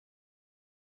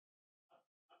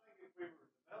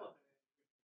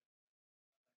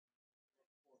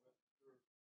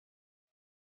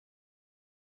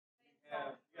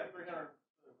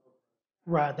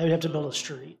 Right, they would have to build a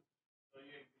street.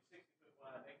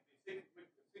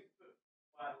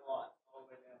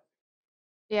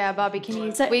 Yeah, Bobby, can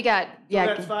you, So- we got, So yeah,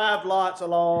 that's 5 lots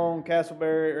along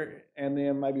Castleberry, and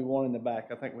then maybe one in the back.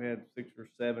 I think we had 6 or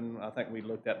 7. I think we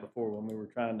looked at before when we were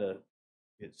trying to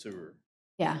get sewer.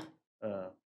 yeah.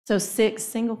 So 6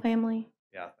 single family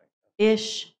Yeah, I think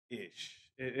ish. ish.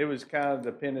 It was kind of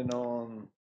depending on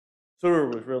sewer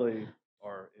was really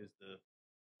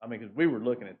I mean, because we were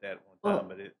looking at that at one time,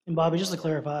 but And Bobby, just to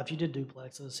clarify, if you did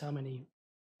duplexes, how many?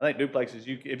 I think duplexes.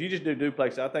 If you just do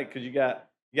duplexes, I think because you got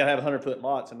to have 100-foot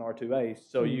lots in R2A,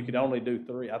 so you could only do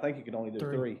 3. I think you could only do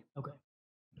 3. Okay.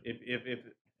 If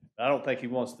I don't think he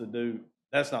wants to do,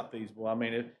 that's not feasible. I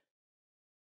mean,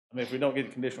 if we don't get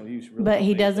the conditional use, really But don't he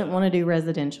need doesn't that. want to do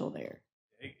residential there.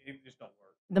 It just don't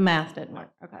work. The math didn't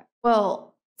work. Okay.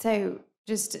 Well, so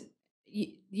just,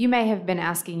 you may have been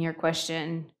asking your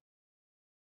question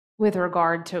with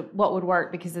regard to what would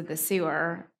work because of the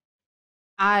sewer.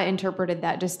 I interpreted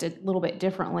that just a little bit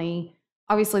differently.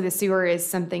 Obviously, the sewer is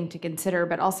something to consider,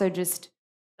 but also just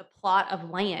the plot of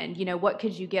land. You know, what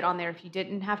could you get on there if you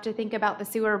didn't have to think about the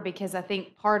sewer? Because I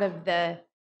think part of the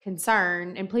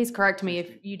concern, and please correct me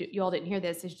if you all didn't hear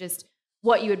this, is just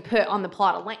what you would put on the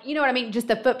plot of land. You know what I mean? Just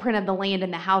the footprint of the land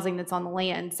and the housing that's on the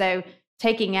land. So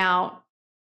taking out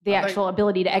the I think- actual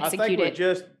ability to execute I think with it.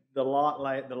 just the lot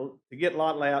layout, to get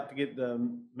lot layout, to get the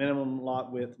minimum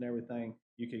lot width and everything,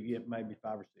 you could get maybe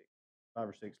 5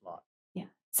 or 6 lots. Yeah.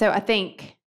 So I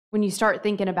think when you start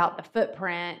thinking about the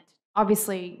footprint,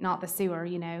 obviously not the sewer,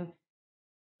 you know.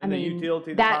 I And the mean,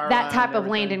 utility, the that power that line type and of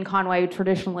land in everything. Conway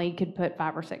traditionally could put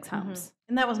 5 or 6 homes.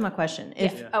 And that was my question.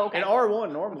 If, Yeah. Oh, okay. And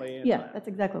R1 normally. in yeah, that. that's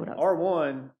exactly what I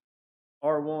was.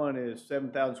 R1 is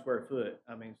 7,000 square foot.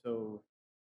 I mean, so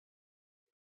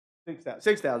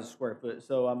 6,000 square foot.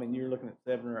 So, I mean, you're looking at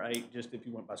 7 or 8 just if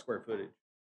you went by square footage.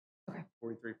 Okay.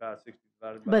 43,560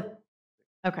 divided by. But,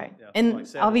 okay. Yeah, And like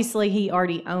 7. obviously, he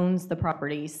already owns the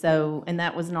property, so, and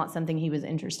that was not something he was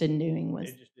interested in doing was,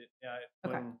 It just did, yeah,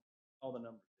 Okay. when all the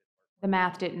numbers. The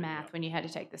math didn't math when you had to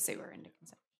take the sewer into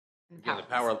consideration. Yeah, the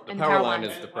power and line lines.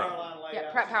 is the problem.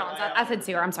 Yeah, power lines. I said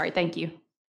sewer. I'm sorry. Thank you.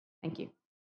 Thank you.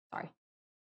 Sorry.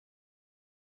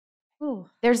 Ooh.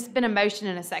 There's been a motion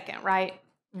in a second, right?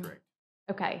 Correct.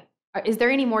 Okay. Is there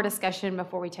any more discussion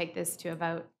before we take this to a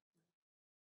vote?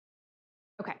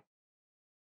 Okay.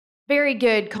 Very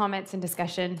good comments and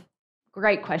discussion.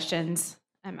 Great questions.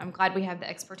 I'm glad we have the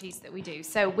expertise that we do.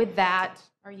 So with that,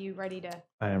 are you ready to?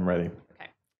 I am ready. Okay.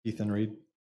 Ethan Reed,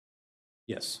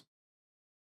 Yes.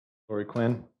 Lori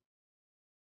Quinn,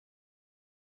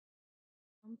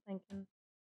 I'm thinking.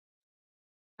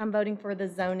 I'm voting for the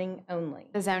zoning only.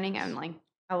 The zoning only.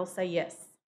 I will say yes.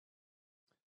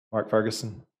 Mark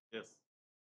Ferguson, Yes.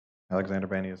 Alexander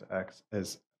Banny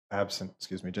is absent,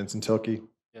 Jensen Tilkey,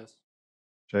 Yes.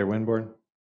 Jay Winborn,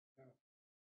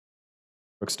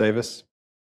 Brooks Davis,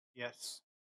 Yes.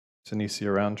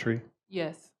 Tanisha Roundtree.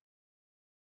 Yes.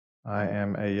 I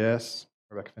am a yes.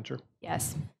 Rebecca Fincher.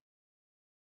 Yes.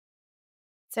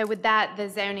 So with that, the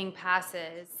zoning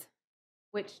passes,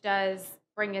 which does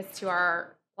bring us to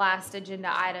our last agenda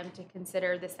item to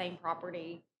consider the same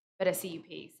property, but a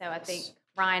CUP. So I think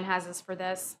Ryan has us for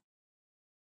this.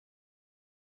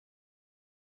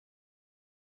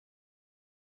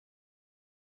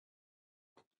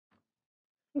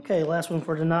 Okay, last one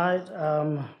for tonight.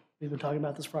 We've been talking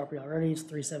about this property already. It's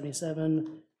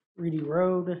 377 Reedy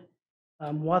Road.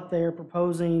 What they're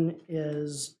proposing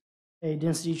is a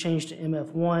density change to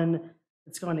MF1.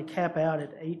 It's going to cap out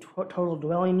at 8 total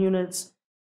dwelling units.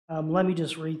 Let me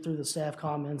just read through the staff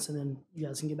comments and then you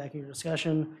guys can get back in your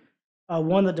discussion.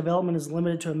 1, the development is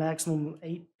limited to a maximum of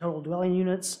 8 total dwelling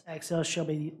units. Access shall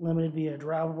be limited via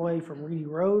driveway from Reedy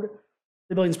Road.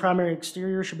 The building's primary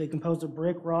exterior should be composed of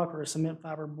brick, rock, or a cement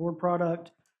fiber board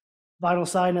product. Vinyl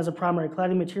siding as a primary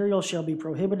cladding material shall be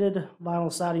prohibited.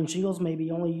 Vinyl siding shingles may be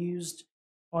only used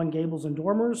on gables and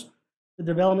dormers. The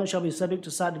development shall be subject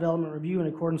to site development review in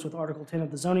accordance with Article 10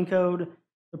 of the zoning code.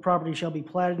 The property shall be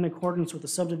platted in accordance with the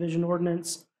subdivision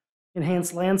ordinance.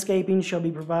 Enhanced landscaping shall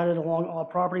be provided along all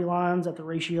property lines at the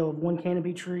ratio of 1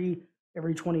 canopy tree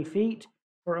every 20 feet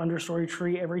or understory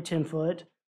tree every 10 foot.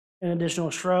 And additional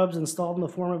shrubs installed in the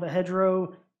form of a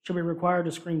hedgerow shall be required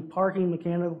to screen parking,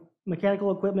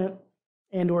 mechanical equipment,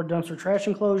 and/or dumpster trash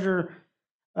enclosure.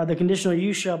 The conditional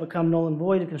use shall become null and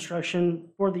void if construction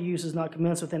for the use is not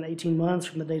commenced within 18 months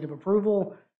from the date of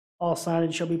approval. All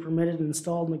signage shall be permitted and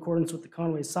installed in accordance with the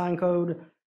Conway sign code.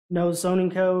 No zoning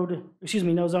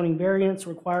variance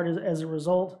required as a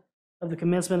result of the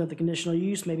commencement of the conditional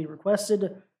use may be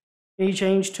requested. Any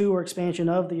change to or expansion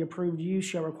of the approved use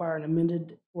shall require an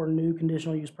amended or new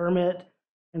conditional use permit.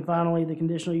 And finally, the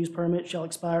conditional use permit shall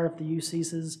expire if the use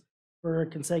ceases for a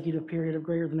consecutive period of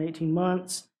greater than 18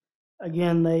 months.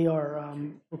 Again, they are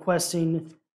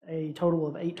requesting a total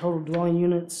of 8 total dwelling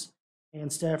units,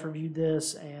 and staff reviewed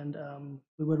this, and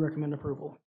we would recommend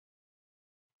approval.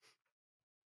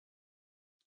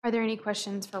 Are there any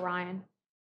questions for Ryan?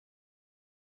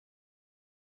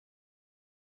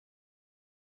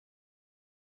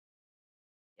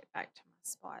 Get back to my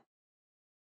spot.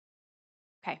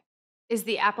 Okay. Is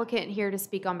the applicant here to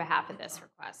speak on behalf of this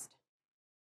request?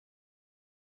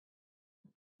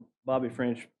 Bobby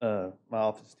French, my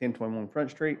office is 1021 Front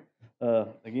Street.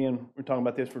 Again, we're talking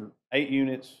about this for 8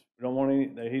 units. We don't want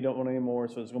any, he don't want any more,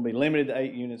 so it's going to be limited to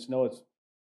 8 units. No, it's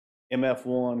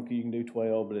MF1, you can do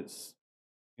 12, but it's,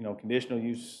 you know, conditional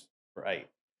use for 8.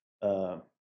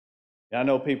 I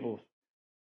know people,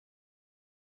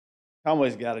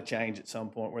 Conway's got to change at some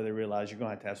point where they realize you're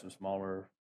going to have some smaller,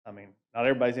 I mean, not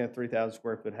everybody's in a 3,000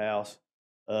 square foot house.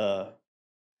 I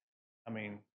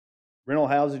mean, rental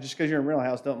houses, just because you're in a rental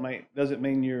house doesn't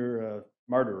mean you're a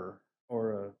murderer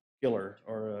or a killer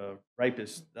or a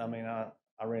rapist. I mean, I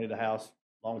rented a house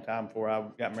a long time before I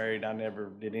got married. I never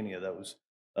did any of those.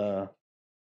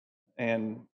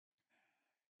 And,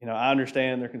 you know, I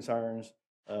understand their concerns.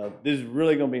 This is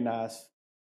really going to be nice.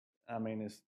 I mean,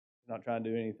 it's not trying to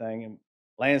do anything. And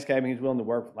landscaping, he's willing to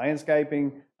work with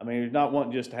landscaping. I mean, he's not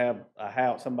wanting just to have a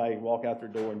house, somebody walk out their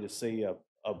door and just see a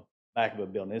back of a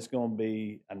building. It's going to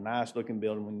be a nice looking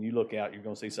building. When you look out, you're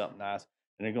going to see something nice.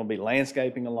 And there's going to be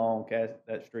landscaping along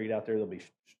that street out there. There'll be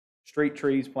street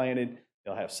trees planted.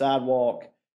 They'll have sidewalk.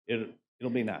 It'll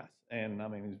be nice. And I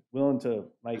mean, he's willing to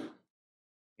make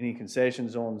any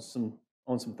concessions on some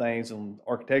things on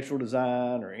architectural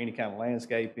design or any kind of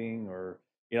landscaping or,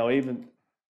 you know, even,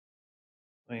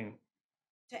 I mean,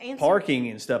 To answer, parking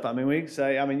and stuff. I mean, we could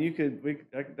say, I mean,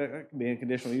 that could be in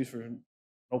conditional use for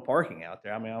no parking out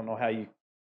there. I mean, I don't know how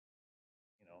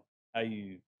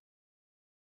you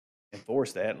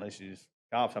enforce that unless you just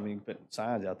cops. I mean, you can put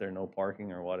signs out there, no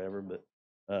parking or whatever, but,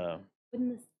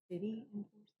 wouldn't the city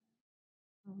enforce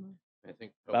that? I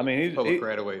think I mean, public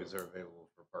right-of-ways are available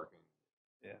for parking,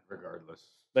 yeah, regardless.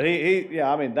 but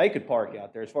yeah, I mean, they could park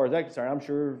out there. As far as that's concerned, I'm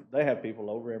sure they have people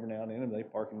over every now and then and they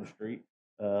park in the street.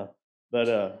 But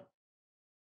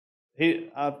he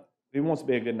wants to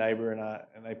be a good neighbor,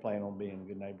 and they plan on being a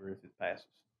good neighbor if it passes.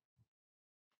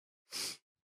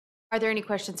 Are there any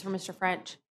questions for Mr.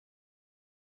 French?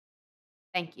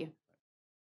 Thank you.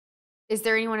 Is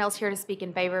there anyone else here to speak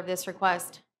in favor of this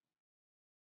request?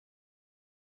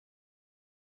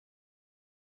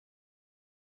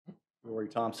 Rory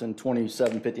Thompson,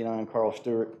 2759 Carl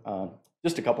Stewart.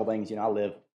 Just a couple things. You know, I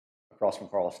live across from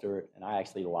Carl Stewart, and I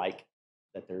actually like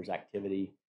that there's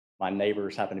activity. My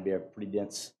neighbors happen to be a pretty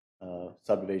dense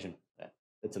subdivision.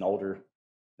 It's an older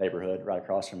neighborhood right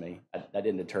across from me. That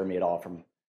didn't deter me at all from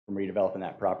redeveloping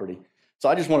that property. So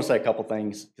I just want to say a couple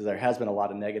things because there has been a lot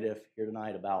of negative here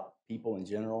tonight about people in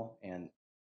general, and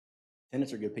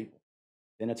tenants are good people.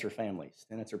 Tenants are families.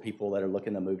 Tenants are people that are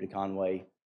looking to move to Conway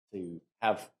to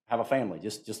have a family,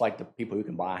 just like the people who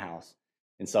can buy a house.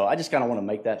 And so I just kind of want to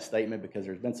make that statement because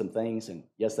there's been some things, and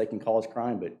yes, they can cause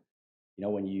crime, but you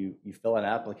know, when you fill an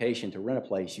application to rent a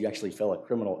place, you actually fill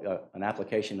an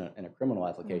application and a criminal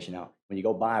application out. When you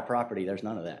go buy a property, there's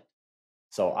none of that.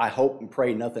 So I hope and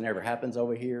pray nothing ever happens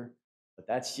over here. But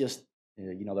that's just,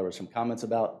 you know, there were some comments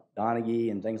about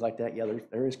Donaghy and things like that. Yeah,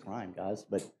 there is crime, guys.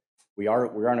 But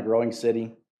we're in a growing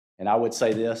city. And I would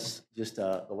say this, just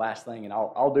the last thing, and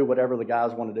I'll do whatever the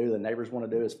guys want to do, the neighbors want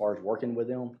to do as far as working with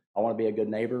them. I want to be a good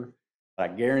neighbor.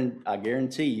 But I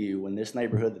guarantee you when this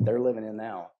neighborhood that they're living in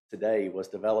now today was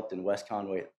developed in West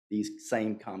Conway, these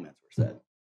same comments were said.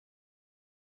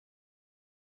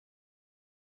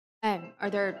 Are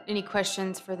there any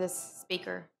questions for this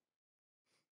speaker?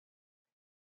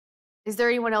 Is there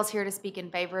anyone else here to speak in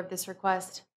favor of this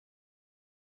request?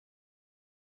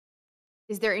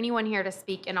 Is there anyone here to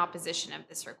speak in opposition of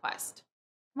this request?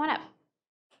 Come on up.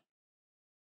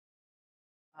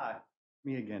 Hi,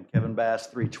 me again, Kevin Bass,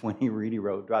 320 Reedy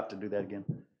Road. Do I have to do that again?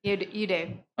 You do.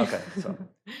 Okay, so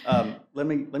let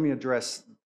me address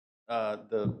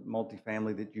the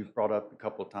multifamily that you've brought up a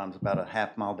couple of times, about a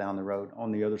half mile down the road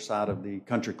on the other side of the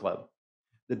country club.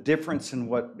 The difference in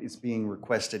what is being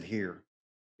requested here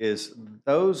is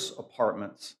those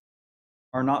apartments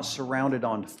are not surrounded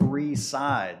on 3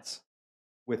 sides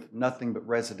with nothing but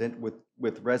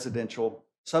with residential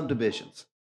subdivisions,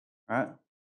 right?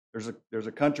 There's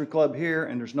a country club here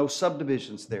and there's no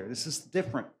subdivisions there. This is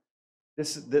different.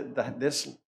 This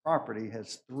property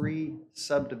has 3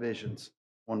 subdivisions,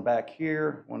 one back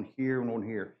here, one here, and one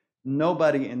here.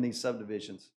 Nobody in these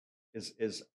subdivisions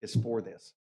is for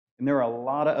this. And there are a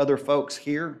lot of other folks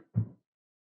here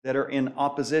that are in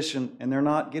opposition and they're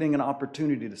not getting an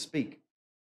opportunity to speak.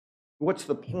 What's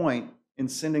the point in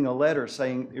sending a letter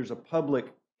saying there's a public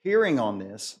hearing on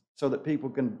this so that people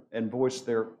can voice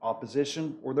their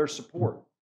opposition or their support,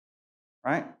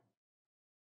 right?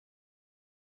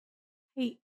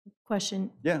 Hey, question.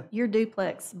 Yeah, Your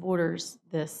duplex borders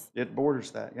this. it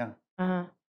borders that, yeah. Uh-huh.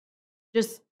 Do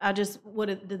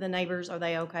the neighbors, are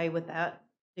they okay with that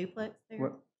duplex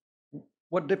there?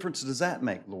 What difference does that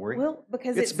make, Lori? Well,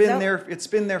 because It's been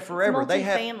there forever. They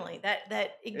have multifamily.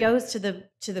 That it goes to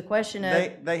the question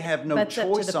of. they have no That's up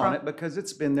to choice the on pro- it because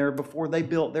it's been there before they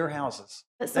built their houses.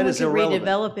 But That someone is could irrelevant.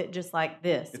 redevelop it just like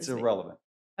this. It's is it? irrelevant.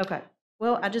 Okay.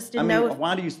 Well, I just I didn't know mean, if,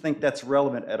 why do you think that's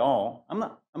relevant at all? I'm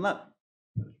not.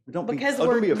 Don't be, because don't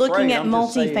we're be looking afraid. at I'm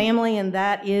just saying- multifamily and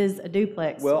that is a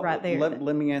duplex Well, right there.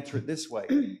 let me answer it this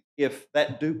way. If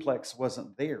that duplex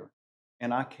wasn't there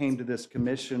and I came to this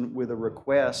commission with a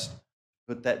request to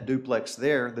put that duplex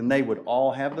there, then they would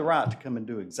all have the right to come and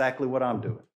do exactly what I'm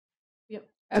doing. Yep.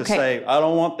 To Okay. say, I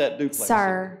don't want that duplex.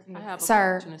 Sir, I have a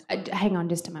sir, question as well. hang on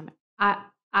just a moment. I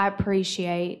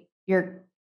appreciate your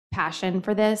passion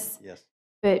for this, Yes,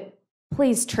 but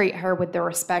please treat her with the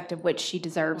respect of which she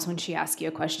deserves when she asks you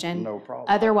a question. no problem.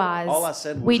 Otherwise, All I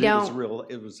said was we it was don't. real.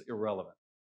 It was irrelevant.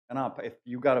 And if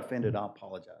you got offended, I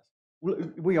apologize.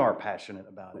 We are passionate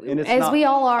about it, and it's As not, we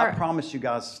all I are. promise you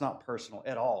guys, it's not personal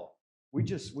at all. We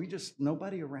just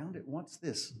nobody around it wants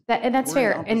this, And that's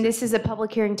we're in fair. And this opposition. is a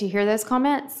public hearing to hear those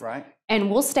comments. right? And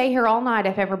we'll stay here all night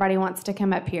if everybody wants to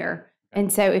come up here.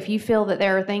 And so if you feel that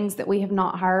there are things that we have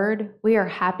not heard, we are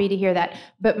happy to hear that.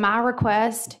 But my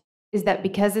request is that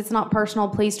because it's not personal,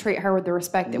 please treat her with the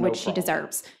respect at No which she problem.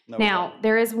 deserves. No Now, problem.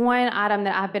 there is one item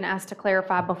that I've been asked to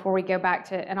clarify before we go back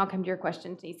to, and I'll come to your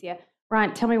question, Tanisha.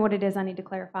 Ryan, tell me what it is I need to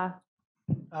clarify.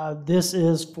 This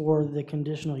is for the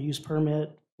conditional use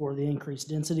permit for the increased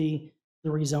density. The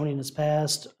rezoning is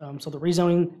passed. So the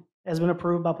rezoning has been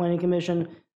approved by Planning Commission.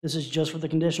 This is just for the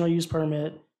conditional use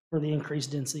permit for the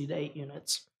increased density to 8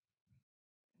 units.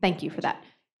 Thank you for that.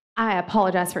 I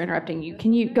apologize for interrupting you.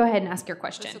 Can you go ahead and ask your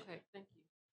question? That's okay, thank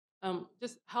you.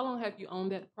 Just how long have you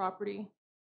owned that property?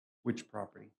 Which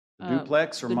property? The Uh,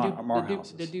 duplex or the my, du- our the du-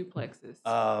 houses? The duplexes,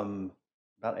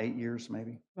 About 8 years,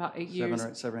 maybe. about 8 7 years. or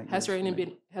 8, 7, 8 Has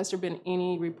years. there been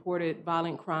any reported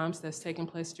violent crimes that's taken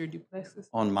place at your duplexes?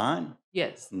 On mine?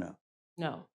 Yes, No,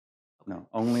 no, no.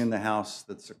 Only in the house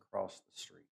that's across the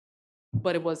street.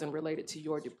 but it wasn't related to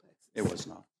your duplexes? It was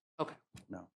not. Okay.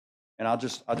 No. And I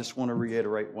just want to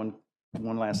reiterate one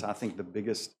last, I think the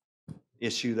biggest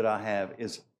issue that I have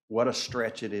is what a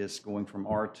stretch it is going from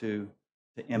R2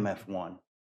 to MF1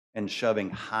 and shoving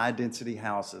high-density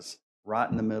houses right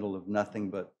in the middle of nothing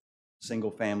but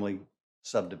single-family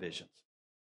subdivisions.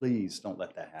 Please don't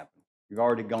let that happen. You've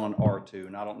already gone R2,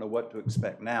 and I don't know what to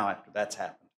expect now after that's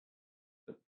happened.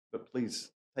 But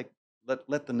please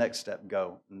let the next step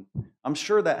go. And I'm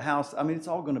sure that house, I mean, it's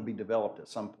all going to be developed at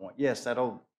some point. Yes, that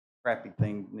old crappy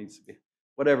thing needs to be,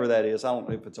 whatever that is. I don't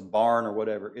know if it's a barn or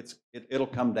whatever. It'll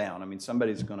come down. I mean,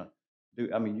 somebody's going to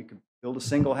do, I mean, you could build a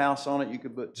single house on it. You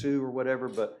could put 2 or whatever,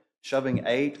 but shoving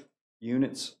 8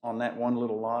 units on that one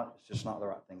little lot is just not the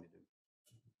right thing to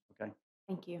do. Okay?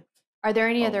 Thank you. Are there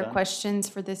any All other done. questions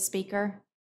for this speaker?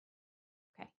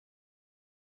 Okay.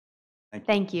 Thank you.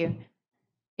 Thank you.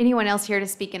 Anyone else here to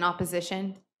speak in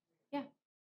opposition? Yeah.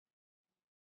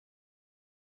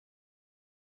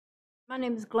 My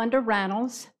name is Glenda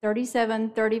Reynolds,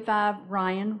 3735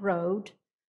 Ryan Road.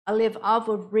 I live off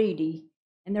of Reedy,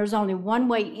 and there's only one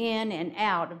way in and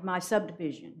out of my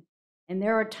subdivision. And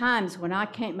there are times when I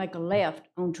can't make a left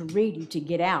onto Reedy to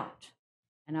get out.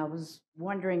 And I was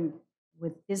wondering,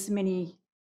 with this many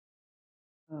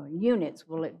units,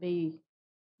 will it be,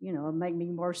 make me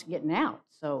worse getting out?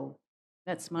 So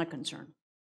that's my concern.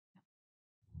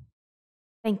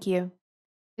 Thank you.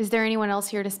 Is there anyone else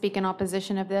here to speak in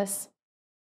opposition of this?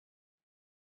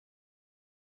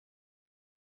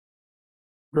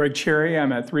 Greg Cherry,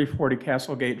 I'm at 340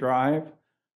 Castlegate Drive.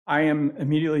 I am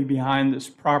immediately behind this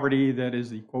property that is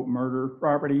the quote murder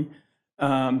property.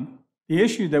 The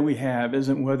issue that we have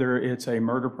isn't whether it's a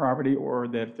murder property or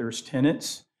that there's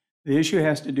tenants. The issue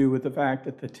has to do with the fact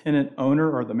that the tenant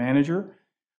owner or the manager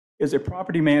is a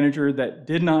property manager that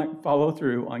did not follow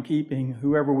through on keeping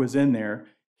whoever was in there,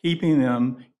 keeping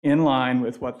them in line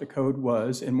with what the code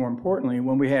was. And more importantly,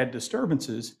 when we had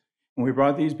disturbances, when we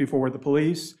brought these before the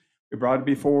police, we brought it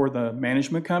before the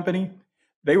management company,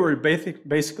 they were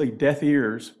basically deaf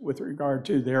ears with regard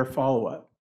to their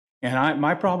follow-up. And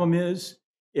my problem is,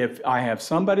 if I have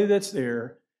somebody that's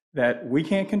there that we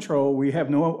can't control, we have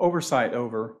no oversight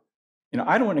over,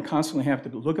 I don't want to constantly have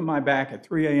to look at my back at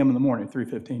 3 a.m. in the morning,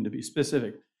 3:15 to be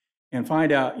specific, and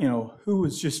find out, who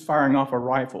was just firing off a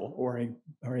rifle or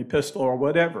a pistol or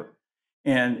whatever.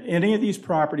 And any of these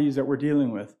properties that we're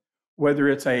dealing with, whether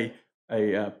it's a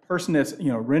person that's,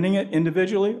 renting it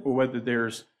individually, or whether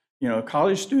there's,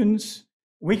 college students,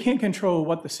 we can't control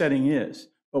what the setting is.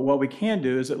 But what we can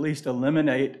do is at least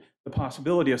eliminate the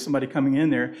possibility of somebody coming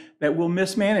in there that will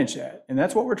mismanage that. And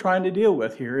that's what we're trying to deal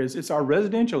with here. Is it's our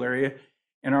residential area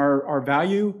and our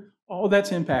value, all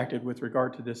that's impacted with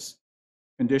regard to this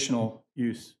conditional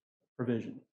use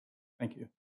provision. Thank you.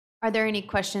 Are there any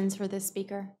questions for this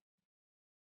speaker?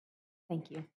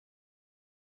 Thank you.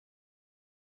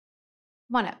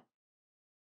 Come on up.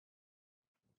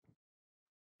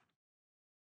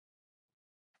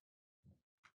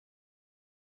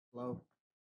 Hello.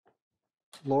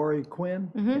 Lori Quinn.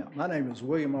 Mm-hmm. Yeah, my name is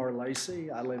William R. Lacey.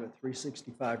 I live at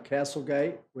 365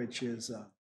 Castlegate, which is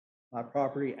my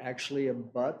property actually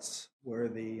abuts where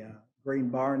the green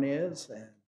barn is. And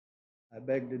I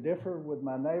beg to differ with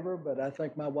my neighbor, but I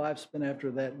think my wife's been after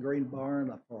that green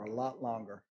barn for a lot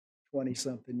longer,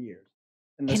 20-something years.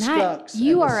 And the skunks.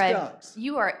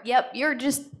 You're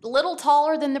just a little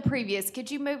taller than the previous.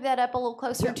 Could you move that up a little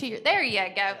closer to your, there you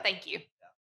go. Yeah. Thank you.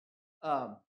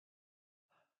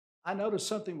 I noticed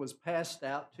something was passed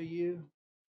out to you.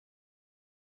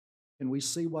 Can we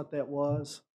see what that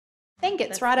was? I think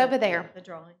it's right over there. The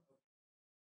drawing.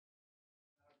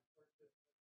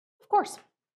 Of course.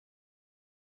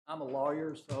 I'm a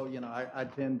lawyer, so, I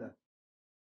tend to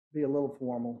be a little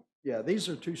formal. Yeah, these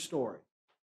are 2-story,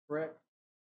 correct?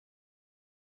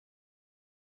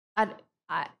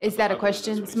 Is that a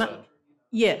question?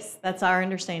 Yes, that's our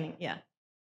understanding, yeah.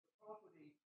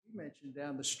 You mentioned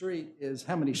down the street is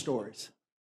how many stories?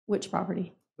 Which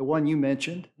property? The one you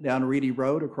mentioned down Reedy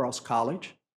Road across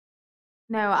College.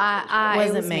 No,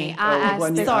 it was me. I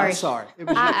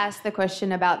asked the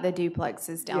question about the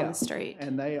duplexes down the street.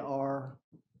 And they are,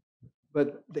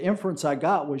 but the inference I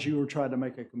got was you were trying to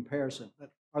make a comparison. But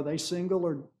are they single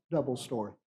or double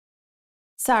story?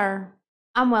 Sir,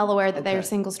 I'm well aware that they are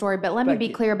single story, but let me be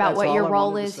clear about what your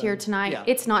role is here tonight. Yeah.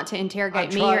 It's not to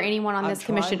interrogate me or anyone on this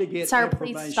commission. Sir,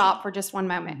 please stop for just one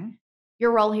moment. Mm-hmm.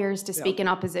 Your role here is to speak in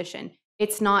opposition.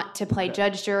 It's not to play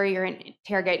judge, jury, or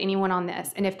interrogate anyone on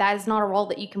this. And if that is not a role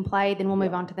that you can play, then we'll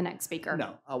move on to the next speaker.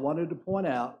 No, I wanted to point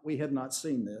out, we have not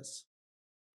seen this.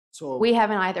 So we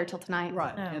haven't either till tonight.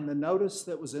 Right, no. And the notice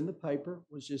that was in the paper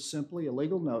was just simply a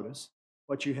legal notice.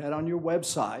 What you had on your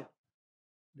website,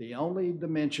 the only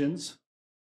dimensions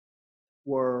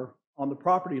were on the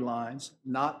property lines,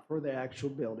 not for the actual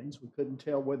buildings. We couldn't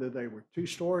tell whether they were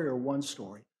 2-story or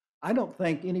 1-story. I don't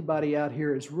think anybody out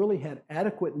here has really had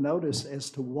adequate notice as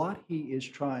to what he is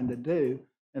trying to do,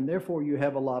 and therefore you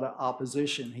have a lot of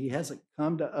opposition. He hasn't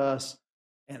come to us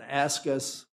and asked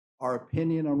us our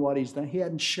opinion on what he's done. He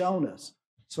hadn't shown us.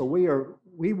 So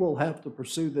we will have to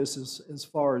pursue this as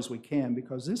far as we can,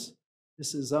 because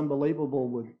this is unbelievable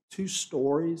with 2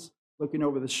 stories looking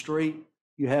over the street.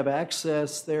 You have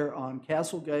access there on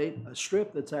Castlegate, a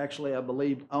strip that's actually, I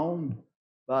believe, owned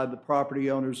by the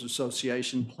Property Owners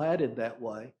Association, platted that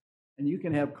way. And you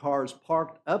can have cars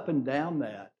parked up and down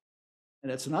that.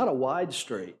 And it's not a wide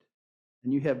street.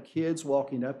 And you have kids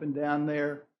walking up and down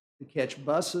there to catch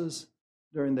buses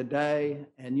during the day.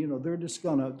 And, they're just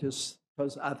going to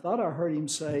because I thought I heard him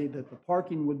say that the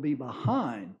parking would be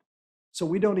behind. So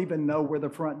we don't even know where the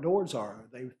front doors are. Are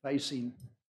they facing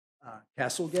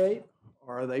Castlegate?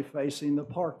 Or are they facing the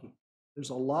parking? There's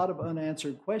a lot of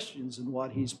unanswered questions in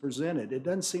what he's presented. It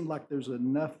doesn't seem like there's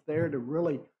enough there to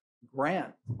really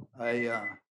grant a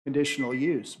conditional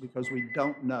use, because we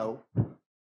don't know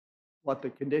what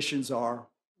the conditions are,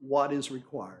 what is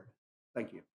required.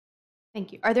 Thank you.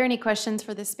 Thank you. Are there any questions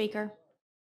for this speaker?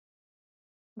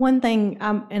 One thing,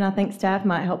 and I think staff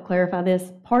might help clarify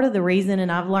this, part of the reason,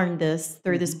 and I've learned this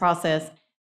through this process,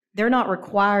 they're not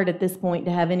required at this point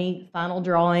to have any final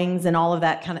drawings and all of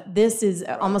that kind of, this is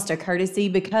almost a courtesy,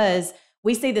 because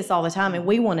we see this all the time and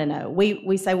we want to know.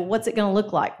 We say, well, what's it going to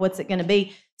look like? What's it going to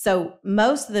be? So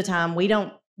most of the time we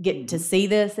don't get to see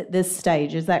this at this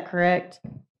stage. Is that correct?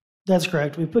 That's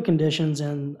correct. We put conditions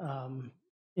in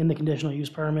the conditional use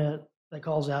permit that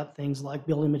calls out things like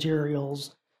building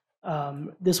materials.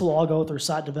 This will all go through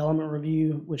site development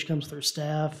review, which comes through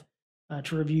staff.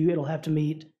 to review. It'll have to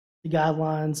meet the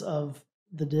guidelines of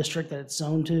the district that it's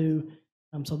zoned to.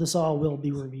 So this all will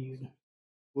be reviewed.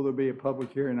 Will there be a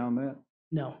public hearing on that?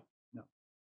 No.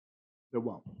 There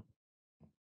won't.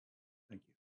 Thank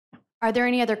you. Are there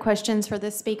any other questions for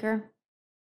this speaker?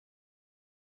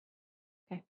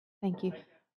 Okay, thank you.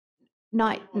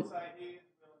 Not. Okay.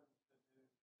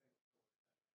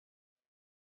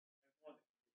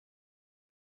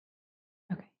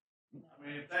 I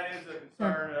mean, if that is a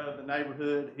concern of the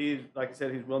neighborhood, he's, like I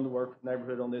said, he's willing to work with the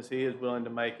neighborhood on this. He is willing to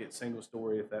make it single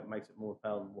story if that makes it more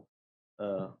palatable,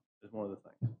 is one of the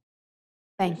things.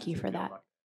 Thank you for that.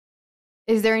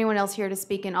 Is there anyone else here to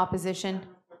speak in opposition?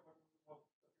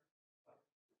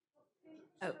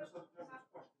 Oh.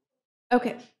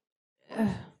 Okay.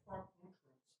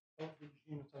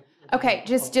 Okay,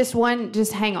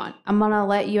 just hang on. I'm gonna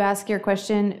let you ask your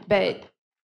question, but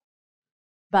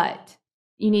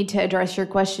you need to address your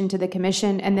question to the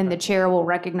commission, and then the chair will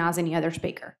recognize any other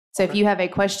speaker. So if you have a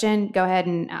question, go ahead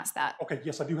and ask that. Okay,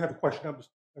 yes, I do have a question. I'm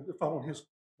just following his,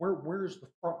 where's the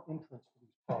front entrance to these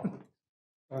properties?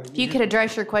 If you could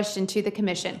address your question to the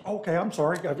commission. Okay, I'm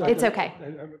sorry. It's okay.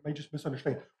 I may just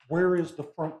misunderstand. Where is the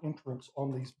front entrance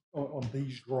on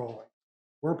these drawings?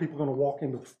 Where are people going to walk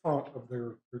into the front of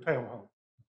their townhome?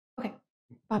 Okay,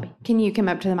 Bobby, can you come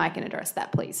up to the mic and address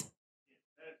that, please?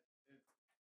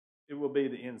 It will be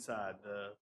the inside,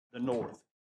 the north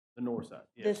side,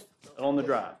 yes, This- on the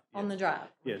drive. On the yes.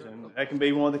 drive. Yes, and that can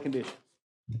be one of the conditions.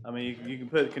 I mean, you can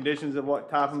put conditions of what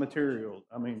type of material,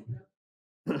 I mean.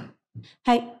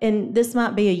 Hey, and this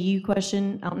might be a you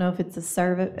question. I don't know if it's a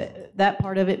survey, that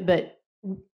part of it, but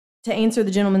to answer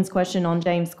the gentleman's question on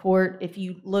James Court, if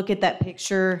you look at that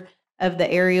picture of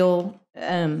the aerial, I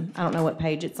don't know what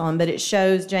page it's on, but it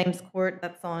shows James Court.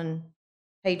 That's on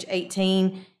page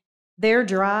 18. Their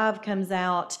drive comes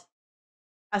out.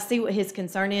 I see what his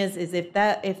concern is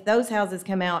if those houses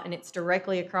come out and it's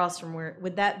directly across from where,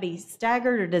 would that be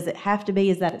staggered, or does it have to be?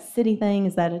 Is that a city thing?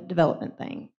 Is that a development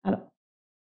thing?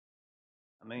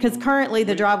 Because currently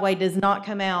the driveway does not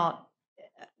come out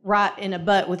right in a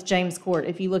butt with James Court.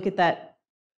 If you look at that,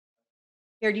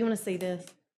 here, do you want to see this?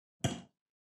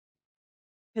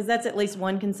 Because that's at least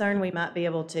one concern we might be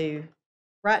able to.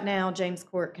 Right now, James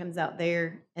Court comes out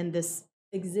there, and this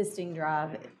existing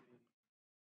drive.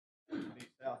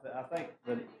 I think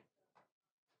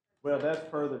well, that's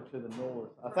further to the north.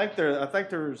 I think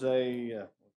there's a,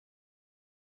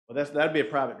 well, that'd be a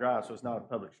private drive, so it's not a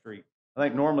public street. I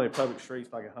think normally a public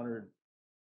street's like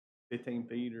 115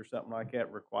 feet or something like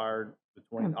that required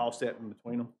between, offset in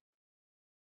between them.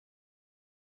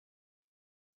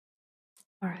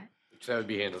 All right. Which that would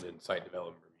be handled in site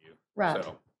development review. Right.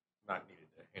 So not needed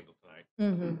to handle tonight.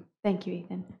 Mm-hmm. Thank you,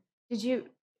 Ethan.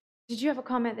 Did you have a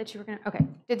comment that you were gonna? Okay.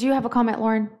 Did you have a comment,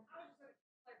 Lauren?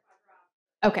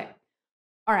 Okay.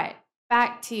 All right.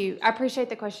 Back to you. I appreciate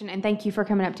the question and thank you for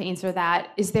coming up to answer that.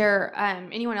 Is there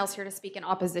anyone else here to speak in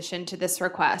opposition to this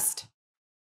request?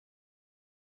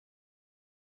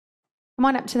 Come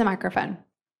on up to the microphone.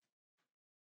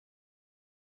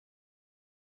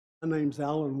 My name's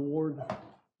Alan Ward,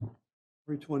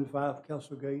 325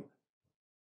 Castlegate.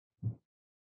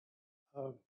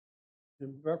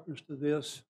 In reference to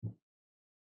this,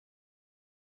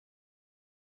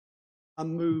 I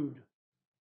moved,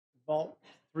 bought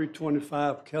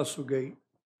 325 Castlegate,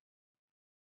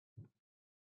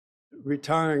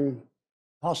 retiring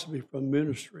possibly from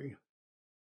ministry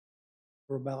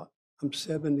for about, I'm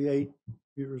 78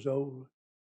 years old.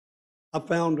 I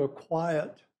found a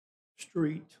quiet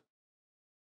street.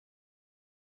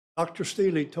 Dr.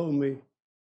 Steele told me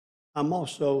I'm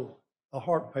also a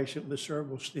heart patient with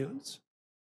cerebral stents.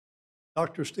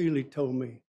 Dr. Steele told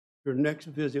me your next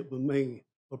visit with me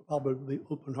will probably be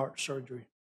open heart surgery.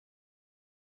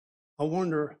 I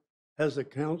wonder, as the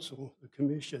council, the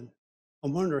commission, I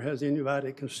wonder, has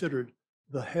anybody considered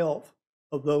the health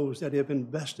of those that have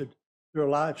invested their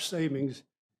life savings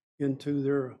into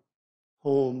their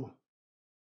home?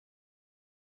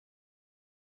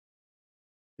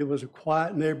 It was a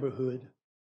quiet neighborhood,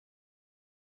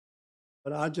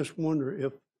 but I just wonder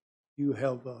if you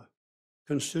have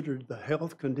considered the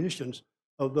health conditions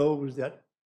of those that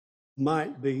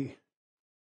might be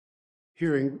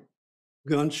hearing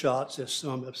gunshots, as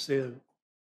some have said.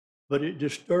 But it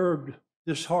disturbed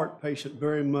this heart patient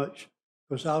very much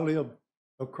because I live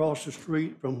across the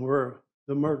street from where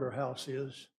the murder house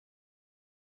is.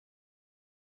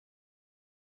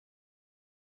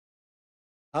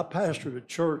 I pastored a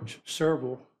church,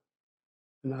 several,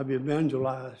 and I've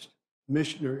evangelized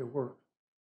missionary work.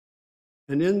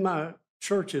 And in my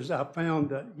churches, I found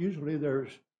that usually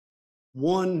there's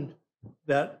one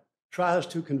that tries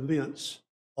to convince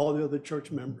all the other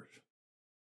church members.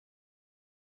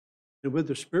 And with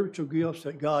the spiritual gifts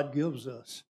that God gives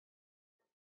us,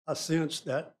 I sense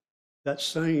that that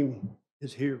same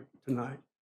is here tonight.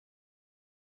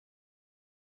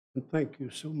 And thank you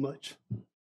so much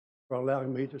for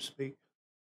allowing me to speak.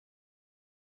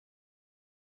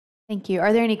 Thank you.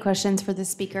 Are there any questions for the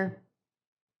speaker?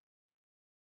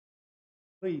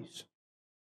 Please.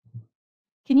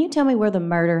 Can you tell me where the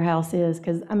murder house is?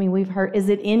 Because, I mean, we've heard, is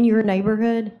it in your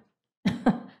neighborhood?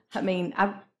 I mean,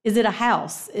 is it a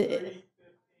house?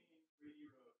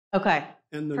 Okay.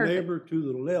 And the Perfect. neighbor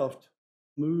to the left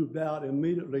moved out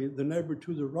immediately. The neighbor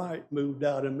to the right moved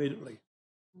out immediately.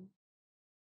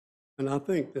 And I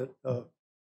think that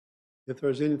if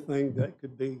there's anything that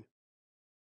could be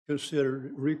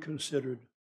considered, reconsidered,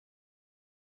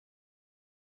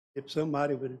 if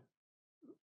somebody would,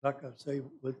 like I say,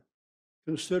 would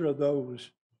consider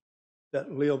those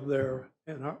that live there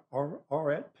and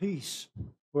are at peace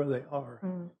where they are.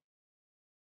 Mm.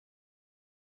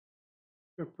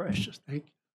 You're precious. Thank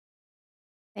you.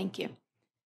 Thank you.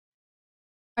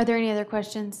 Are there any other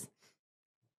questions?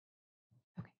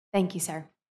 Okay. Thank you, sir.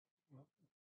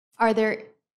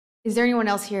 Is there anyone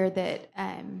else here that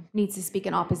needs to speak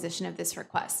in opposition of this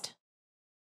request?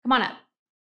 Come on up.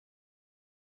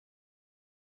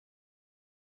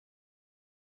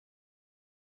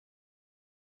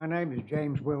 My name is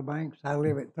James Wilbanks. I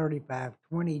live at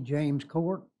 3520 James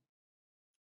Court.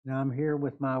 And I'm here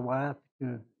with my wife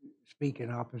to speak in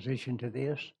opposition to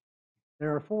this.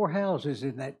 There are 4 houses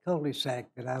in that cul-de-sac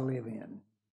that I live in.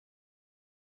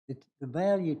 The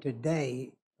value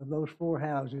today of those 4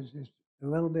 houses is a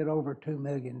little bit over $2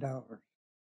 million.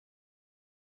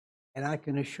 And I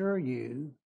can assure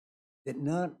you that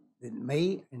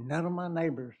me and none of my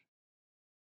neighbors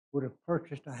would have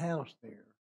purchased a house there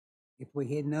if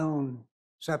we had known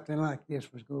something like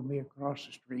this was going to be across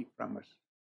the street from us.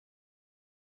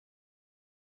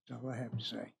 That's all I have to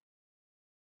say.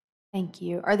 Thank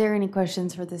you. Are there any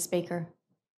questions for the speaker?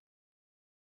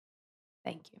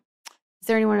 Thank you. Is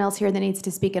there anyone else here that needs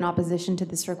to speak in opposition to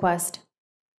this request?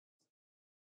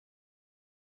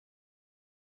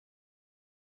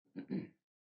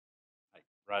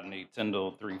 Rodney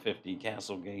Tyndall, 350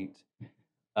 Castlegate.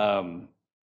 One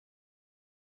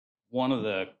of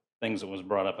the things that was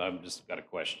brought up, I've just got a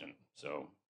question. So,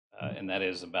 and that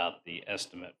is about the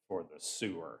estimate for the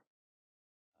sewer.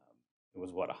 It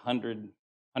was what,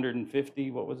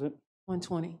 150, what was it?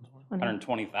 120.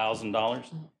 $120,000.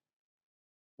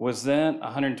 Was that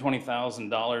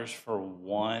 $120,000 for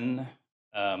one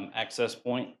access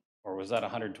point, or was that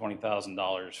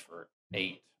 $120,000 for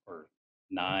 8 or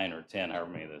 9 or 10, however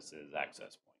many this is,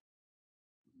 access point?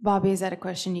 Bobby, is that a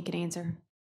question you can answer?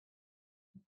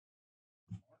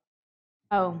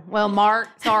 Oh, well, Mark,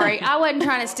 sorry. I wasn't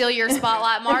trying to steal your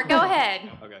spotlight. Mark, go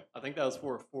ahead. Okay, I think that was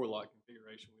for a 4-lot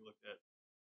configuration we looked at,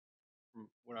 from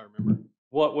what I remember.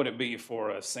 What would it be for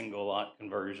a single lot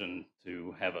conversion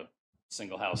to have a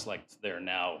single house like they're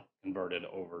now converted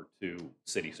over to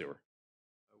city sewer?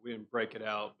 We didn't break it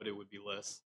out, but it would be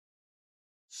less.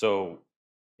 So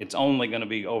it's only going to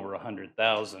be over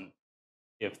 100,000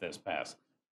 if this passes.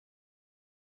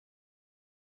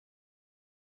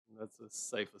 That's a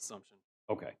safe assumption.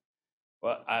 Okay.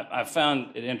 Well, I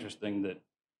found it interesting that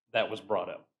that was brought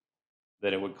up,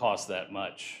 that it would cost that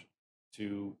much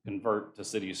to convert to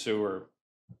city sewer,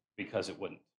 because it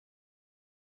wouldn't,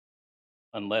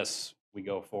 unless we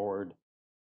go forward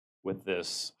with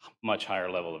this much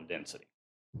higher level of density.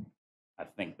 I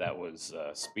think that was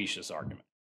a specious argument.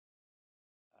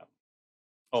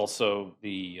 Also,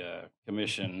 the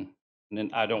commission, and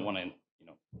then I don't want to,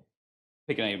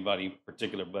 picking anybody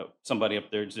particular, but somebody up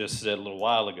there just said a little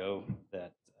while ago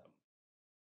that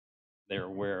they're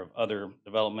aware of other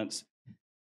developments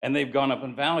and they've gone up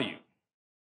in value.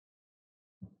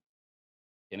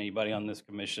 Can anybody on this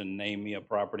commission name me a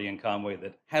property in Conway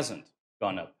that hasn't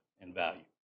gone up in value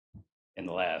in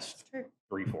the last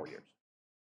 3-4 years?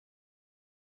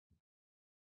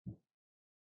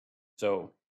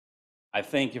 So I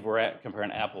think if we're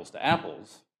comparing apples to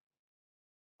apples,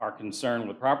 our concern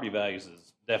with property values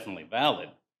is definitely valid,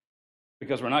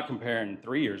 because we're not comparing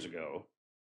 3 years ago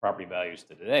property values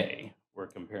to today. We're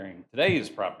comparing today's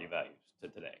property values to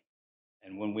today.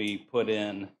 And when we put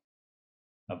in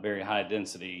a very high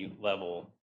density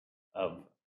level of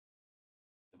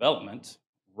development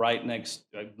right next,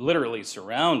 literally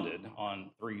surrounded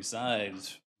on 3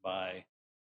 sides by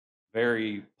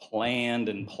very planned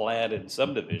and platted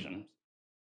subdivisions,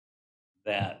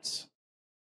 that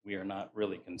we are not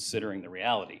really considering the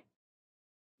reality.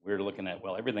 We're looking at,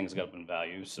 well, everything's got up in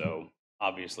value, so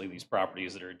obviously these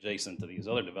properties that are adjacent to these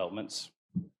other developments,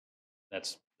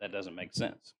 that doesn't make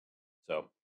sense. So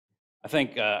I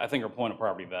think our point of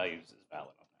property values is valid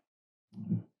on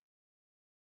that.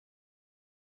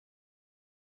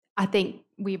 I think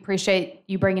we appreciate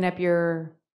you bringing up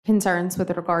your concerns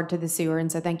with regard to the sewer,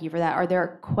 and so thank you for that. Are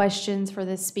there questions for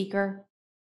this speaker?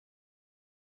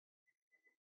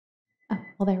 Oh,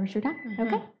 well, there was your time.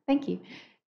 Okay, thank you.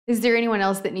 Is there anyone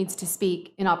else that needs to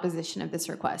speak in opposition of this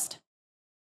request?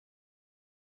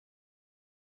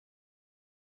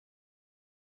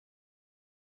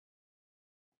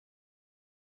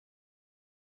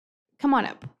 Come on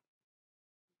up.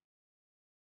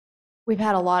 We've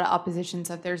had a lot of opposition,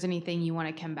 so if there's anything you want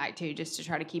to come back to just to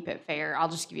try to keep it fair, I'll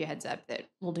just give you a heads up that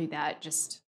we'll do that.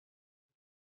 Just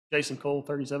Jason Cole,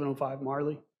 3705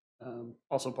 Marley,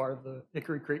 also part of the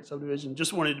Hickory Creek subdivision.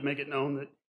 Just wanted to make it known that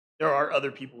there are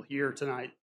other people here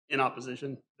tonight in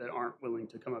opposition that aren't willing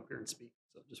to come up here and speak.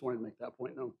 So just wanted to make that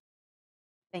point known.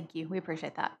 thank you. We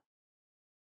appreciate that.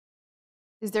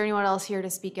 Is there anyone else here to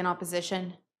speak in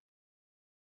opposition?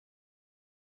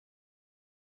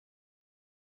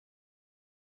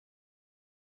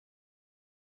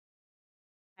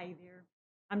 Hey there,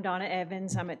 I'm Donna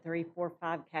Evans. I'm at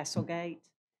 345 Castlegate.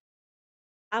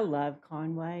 I love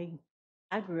Conway.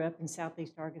 I grew up in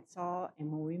Southeast Arkansas,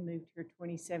 and when we moved here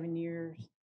 27 years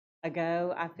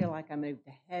ago, I feel like I moved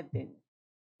to heaven.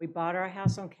 We bought our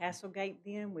house on Castlegate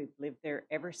then. We've lived there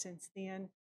ever since then.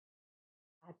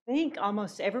 I think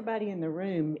almost everybody in the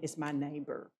room is my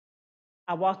neighbor.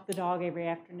 I walk the dog every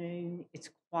afternoon.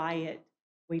 It's quiet.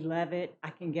 We love it.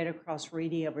 I can get across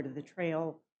Reedy over to the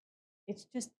trail. It's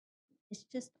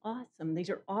just awesome. These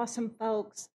are awesome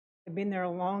folks. They've been there a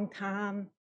long time,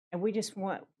 and we just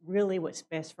want really what's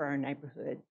best for our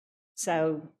neighborhood.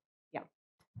 So, yeah.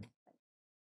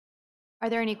 Are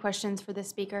there any questions for this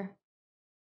speaker?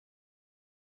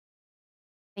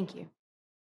 Thank you.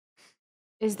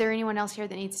 Is there anyone else here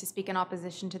that needs to speak in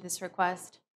opposition to this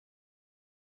request?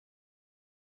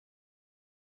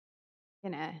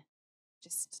 Gonna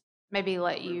just maybe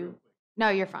let you. No,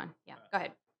 you're fine. Yeah, go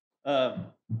ahead.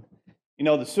 You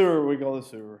know, the sewer, we go to the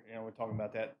sewer, you know, we're talking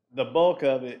about that. The bulk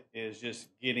of it is just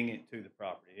getting it to the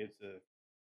property. It's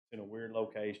in a weird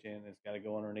location. It's got to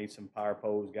go underneath some power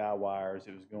poles, guy wires.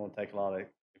 It was going to take a lot of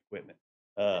equipment.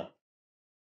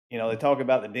 You know, they talk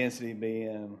about the density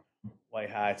being way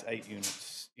high. It's 8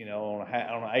 units, you know, on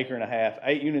an acre and a half.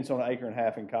 8 units on an acre and a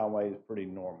half in Conway is pretty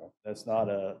normal. That's not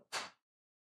a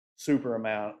super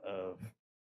amount of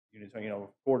units, you know,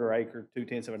 quarter acre,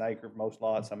 2/10 of an acre for most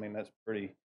lots. I mean, that's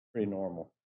pretty normal.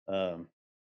 You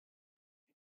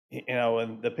know,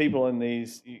 and the people in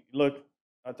these, you look,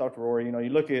 I talked to Rory, you know, you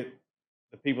look at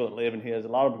the people that live in his, a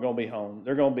lot of them are going to be home.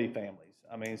 They're going to be families.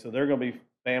 I mean, so they're going to be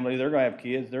families. They're going to have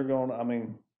kids. They're going to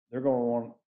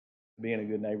want to be in a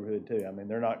good neighborhood too. I mean,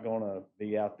 they're not going to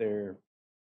be out there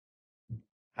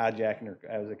hijacking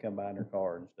as they come by in their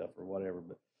car and stuff or whatever.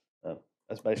 But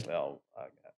that's basically all I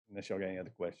got. Unless y'all got any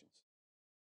other questions.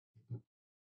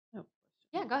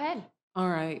 Yeah, go ahead. All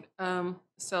right.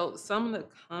 So some of the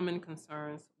common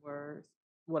concerns were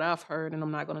what I've heard, and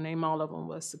I'm not going to name all of them,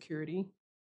 was security.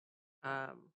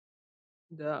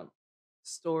 The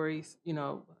stories, you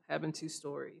know, having 2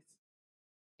 stories,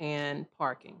 and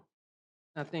parking.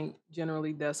 I think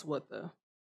generally that's what the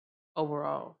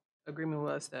overall agreement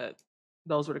was, that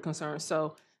those were the concerns.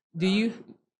 So do you,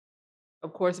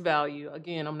 of course, value,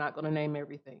 again, I'm not going to name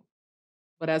everything,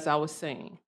 but as I was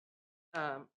saying,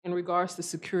 in regards to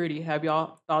security, have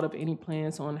y'all thought of any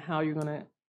plans on how you're going to,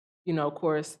 you know, of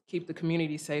course, keep the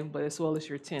community safe, but as well as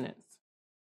your tenants?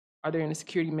 Are there any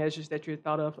security measures that you're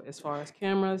thought of as far as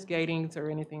cameras, gatings, or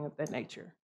anything of that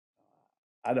nature?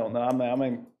 I don't know. I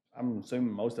mean, I'm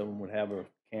assuming most of them would have a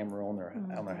camera on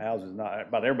their houses. Not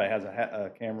about everybody has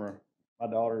a camera. My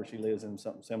daughter, she lives in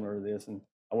something similar to this, and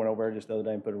I went over there just the other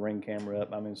day and put a Ring camera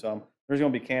up. I mean, so there's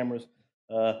going to be cameras.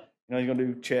 You know, you're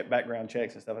going to do background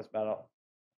checks and stuff. That's about all.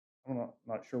 I'm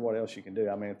not sure what else you can do.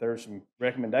 I mean, if there's some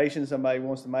recommendations somebody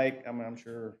wants to make, I mean, I'm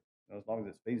sure, you know, as long as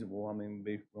it's feasible, I mean,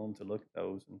 be willing to look at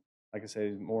those. And like I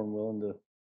said, he's more than willing to,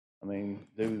 I mean,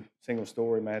 do single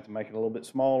story. Might have to make it a little bit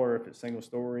smaller if it's single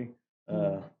story,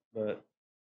 but I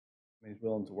mean, he's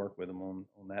willing to work with them on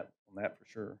that for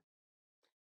sure.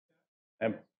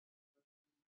 And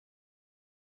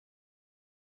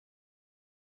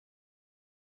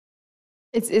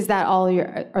Is that all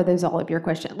are those all of your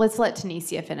questions? Let's let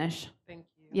Tanisha finish. Thank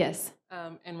you. Yes.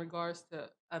 In regards to,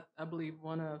 I believe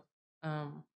one of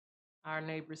our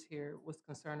neighbors here was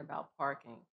concerned about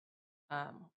parking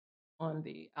on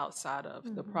the outside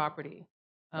of the property.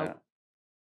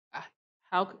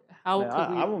 how I, how mean, could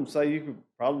we? I wouldn't say you could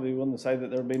probably be willing to say that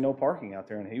there'd be no parking out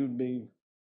there, and he would be.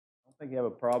 I don't think you have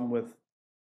a problem with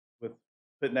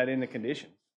putting that in the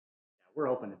conditions. We're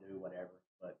open to do whatever,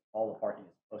 but all the parking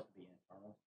is supposed to be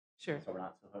internal. Sure. So we're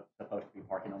not supposed to be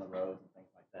parking on the roads and things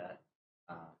like that.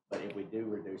 But if we do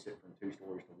reduce it from 2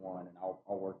 stories to 1, and I'll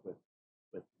work with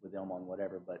them on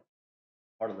whatever, but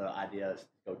part of the idea is to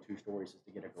go 2 stories is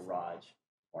to get a garage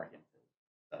parking.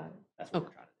 So that's what we're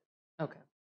trying to do. Okay.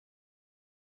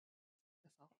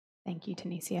 Thank you,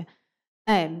 Tanisha.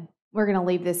 We're going to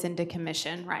leave this into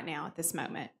commission right now at this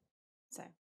moment. So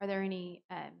are there any,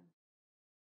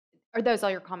 are those all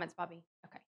your comments, Bobby?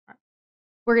 Okay. All right.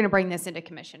 We're going to bring this into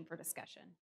commission for discussion.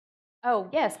 Oh,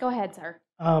 yes, go ahead, sir.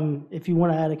 If you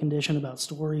want to add a condition about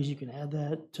stories, you can add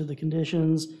that to the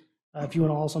conditions. If you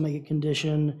want to also make a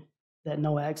condition that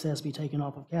no access be taken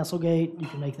off of Castlegate, you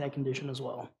can make that condition as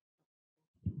well.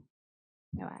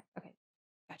 No, okay,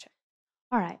 gotcha.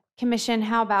 All right, commission,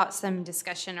 how about some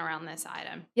discussion around this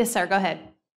item? Yes, sir, go ahead.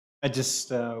 I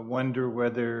just wonder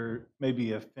whether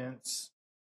maybe a fence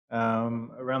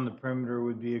around the perimeter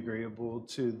would be agreeable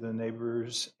to the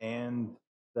neighbors and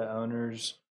the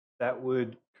owners. That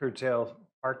would curtail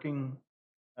parking.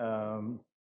 You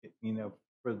know,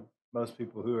 for most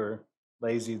people who are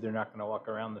lazy, they're not going to walk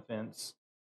around the fence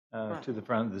to the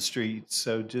front of the street.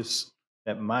 So just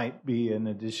that might be an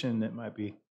addition that might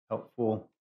be helpful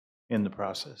in the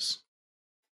process.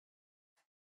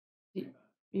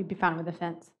 You'd be fine with the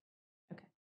fence? Okay.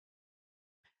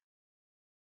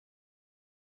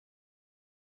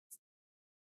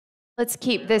 Let's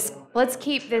keep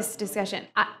this discussion.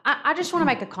 I just want to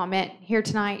make a comment here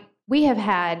tonight. We have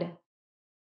had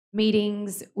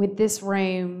meetings with this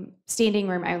room, standing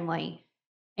room only,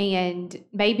 and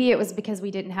maybe it was because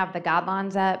we didn't have the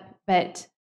guidelines up, but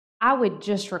I would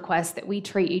just request that we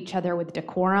treat each other with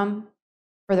decorum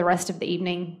for the rest of the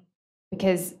evening,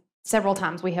 because several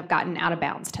times we have gotten out of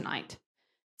bounds tonight.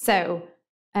 So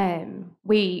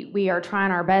we are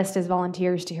trying our best as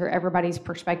volunteers to hear everybody's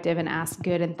perspective and ask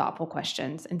good and thoughtful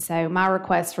questions. And so my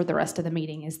request for the rest of the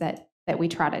meeting is that we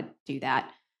try to do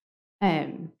that.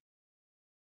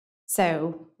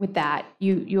 So with that,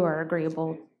 you are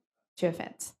agreeable to a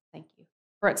fence. Thank you.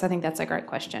 Brooks, I think that's a great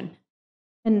question.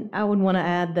 And I would want to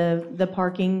add the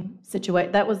parking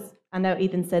situation. That was, I know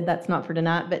Ethan said that's not for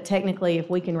tonight, but technically if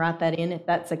we can write that in, if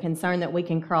that's a concern that we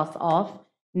can cross off,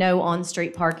 no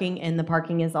on-street parking and the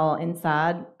parking is all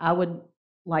inside, I would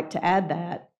like to add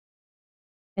that.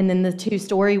 And then the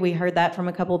 2-story, we heard that from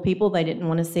a couple of people. They didn't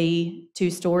want to see 2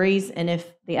 stories. And if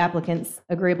the applicant's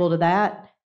agreeable to that,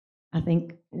 I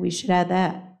think we should add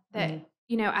that.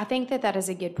 You know, I think that is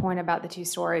a good point about the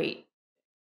 2-story.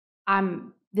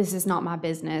 This is not my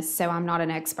business, so I'm not an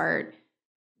expert.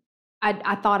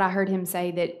 I thought I heard him say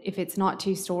that if it's not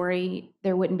 2-story,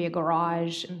 there wouldn't be a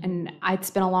garage. And it's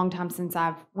been a long time since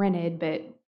I've rented, but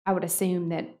I would assume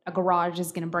that a garage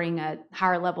is going to bring a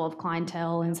higher level of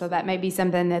clientele. And so that may be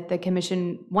something that the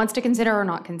commission wants to consider or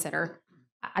not consider.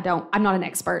 I'm not an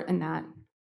expert in that.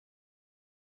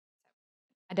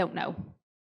 I don't know.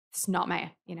 It's not my,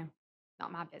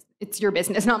 not my business. It's your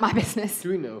business, not my business.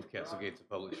 Do we know if Castlegate's a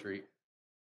public street?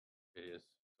 It is.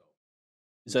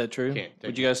 Is that true? Can't take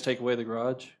Would you guys take away the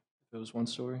garage if it was 1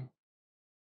 story?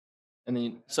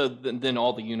 And then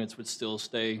all the units would still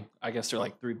stay, I guess they're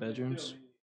like 3 bedrooms.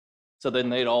 So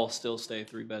then they'd all still stay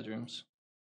 3 bedrooms.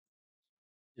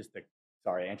 Just to,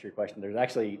 sorry, answer your question. There's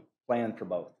actually planned for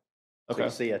both. So Okay. you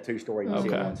see a 2-story, you see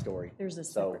a 1-story. There's a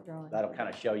So separate drawing. that'll kind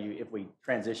of show you if we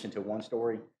transition to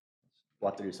 1-story, we'll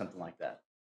have to do something like that.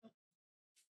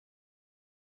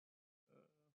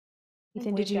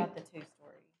 Ethan, did you? Got the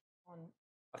 2-story on.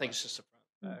 I think it's just a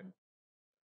front back.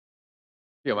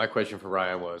 Yeah, my question for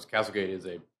Ryan was, Castlegate is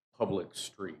a public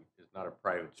street, it's not a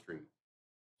private street.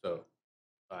 So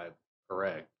if I'm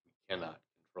correct, we cannot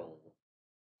control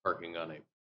parking on a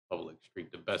public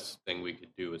street. The best thing we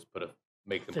could do is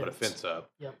make them put a fence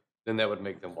up. Yep. Then that would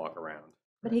make them walk around.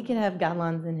 But he could have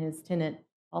guidelines in his tenant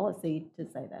policy to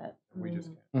say that. We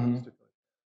just Mhm.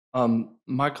 can't.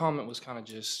 My comment was kind of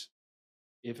just,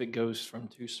 if it goes from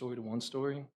 2-story to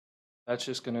 1-story, that's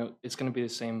just it's gonna be the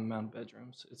same amount of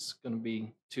bedrooms. It's gonna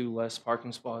be 2 less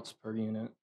parking spots per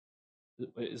unit.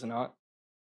 Is it not?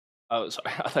 Oh, sorry.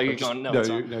 I thought you were going, no, it's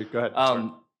not. No, go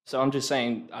ahead. So I'm just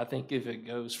saying, I think if it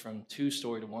goes from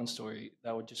 2-story to 1-story,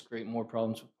 that would just create more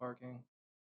problems with parking.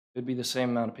 It'd be the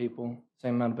same amount of people,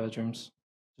 same amount of bedrooms,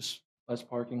 just less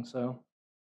parking. So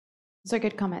Those are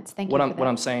good comments. Thank you. what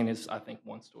I'm saying is, I think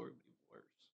 1-story would be worse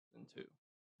than 2.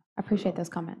 I appreciate those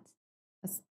comments.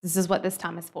 This is what this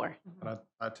time is for. And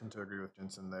I tend to agree with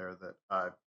Jensen there that I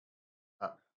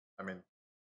mean,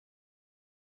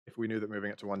 if we knew that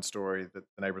moving it to 1 story, that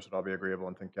the neighbors would all be agreeable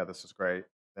and think, yeah, this is great,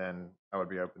 then I would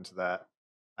be open to that.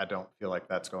 I don't feel like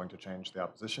that's going to change the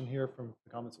opposition here from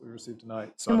the comments that we received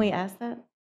tonight. So Can we ask that?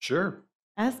 Sure.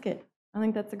 Ask it. I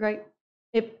think that's a great,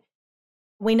 if,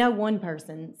 we know one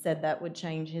person said that would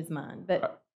change his mind,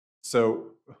 but.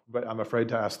 But I'm afraid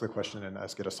to ask the question and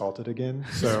us get assaulted again.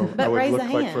 So But I would raise look a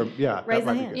like hand. yeah, Raise that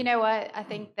might a be hand. good. You know what? I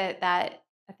think I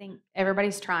think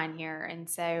everybody's trying here. And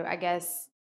so I guess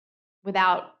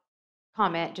without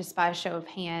comment, just by a show of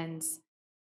hands,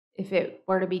 if it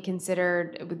were to be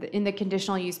considered in the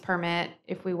conditional use permit,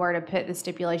 if we were to put the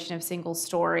stipulation of single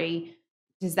story,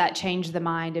 does that change the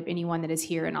mind of anyone that is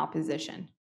here in opposition?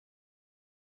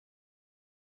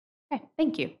 Okay,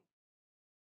 thank you.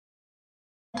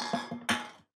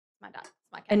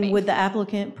 And would the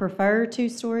applicant prefer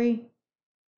 2-story?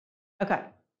 Okay.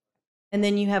 And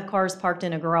then you have cars parked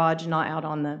in a garage, not out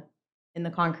on in the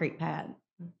concrete pad.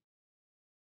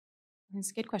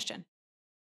 That's a good question.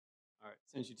 All right,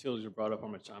 since utilities are brought up,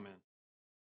 I'm gonna chime in.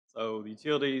 So the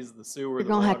utilities, the sewer, You're the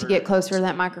gonna have to water- get closer to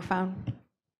that microphone.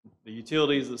 The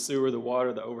utilities, the sewer, the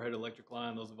water, the overhead electric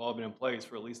line, those have all been in place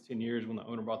for at least 10 years when the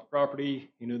owner bought the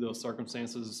property. He knew those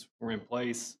circumstances were in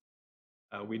place.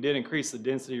 We did increase the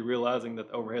density, realizing that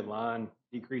the overhead line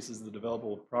decreases the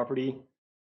developable property.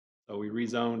 So we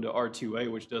rezoned to R2A,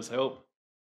 which does help.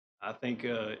 I think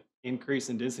increase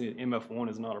in density in MF1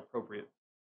 is not appropriate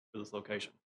for this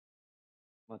location.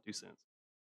 My 2 cents.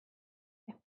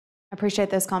 I appreciate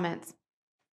those comments.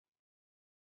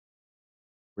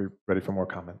 We're ready for more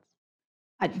comments.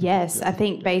 Yes, I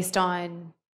think based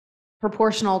on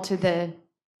proportional to the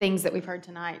things that we've heard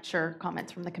tonight, sure,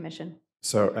 comments from the commission.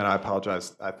 So, and I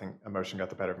apologize, I think emotion got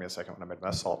the better of me a second when I made my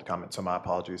assault comment, so my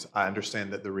apologies. I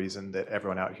understand that the reason that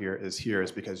everyone out here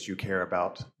is because you care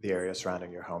about the area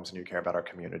surrounding your homes and you care about our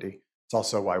community. It's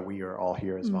also why we are all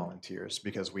here as volunteers,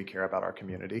 because we care about our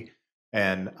community.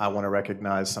 And I want to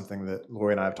recognize something that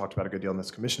Lori and I have talked about a good deal, and this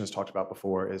commission has talked about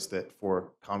before, is that for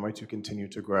Conway to continue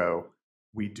to grow,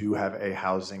 we do have a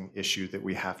housing issue that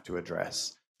we have to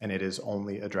address. And it is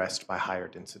only addressed by higher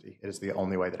density. It is the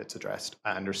only way that it's addressed.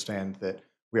 I understand that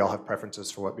we all have preferences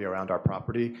for what be around our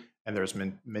property, and there's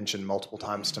been mentioned multiple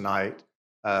times tonight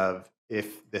of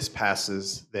if this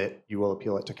passes, that you will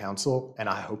appeal it to council, and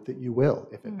I hope that you will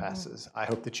if it passes. I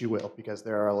hope that you will, because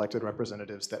there are elected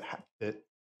representatives that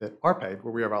are paid,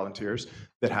 where we are volunteers,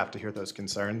 that have to hear those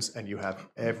concerns, and you have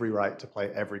every right to play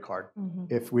every card.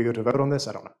 If we go to vote on this,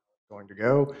 I don't know how it's going to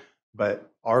go.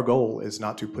 But our goal is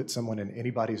not to put someone in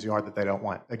anybody's yard that they don't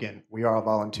want. Again, we are all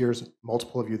volunteers.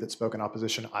 Multiple of you that spoke in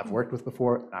opposition I've worked with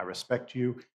before, and I respect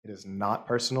you. It is not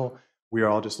personal. We are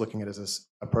all just looking at it as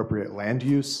appropriate land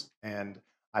use. And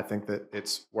I think that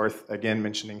it's worth, again,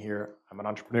 mentioning here, I'm an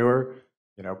entrepreneur.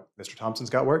 You know, Mr. Thompson's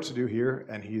got work to do here.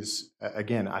 And he's,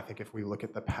 again, I think if we look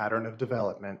at the pattern of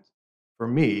development, for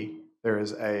me, there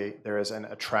is an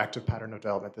attractive pattern of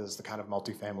development that is the kind of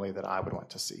multifamily that I would want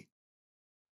to see.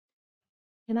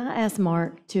 Can I ask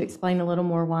Mark to explain a little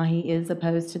more why he is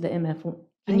opposed to the MF1?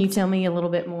 Can you tell me a little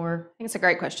bit more? I think it's a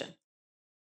great question.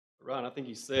 Ron, I think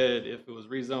you said if it was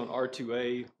rezoned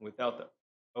R2A without the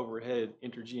overhead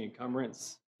Entergy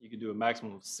encumbrance, you could do a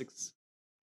maximum of 6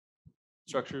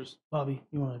 structures. Bobby,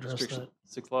 you want to address Restriction,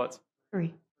 that? 6 lots.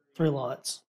 3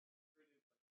 lots,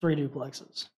 3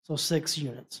 duplexes, so 6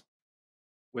 units.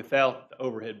 Without the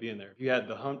overhead being there. If you had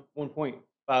the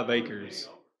 1.5 acres.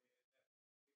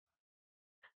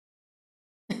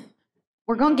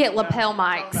 We're gonna get lapel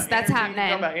mics. That's happening.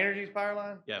 Talking about Energy's power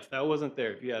line? Yeah, if that wasn't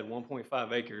there, if you had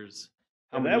 1.5 acres,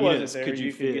 how If many that wasn't units there, could you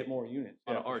you could fit get more units,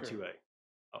 on yeah, an for R2A? sure.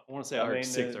 I want to say I heard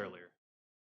 6 earlier.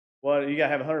 Well, you got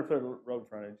to have 100-foot road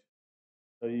frontage.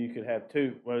 So you could have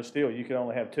 2. Well, still, you could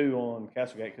only have 2 on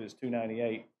Castlegate because it's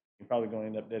 298. You're probably going to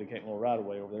end up dedicating more right of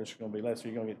way over there. It's going to be less. So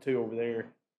you're going to get 2 over there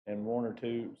and 1 or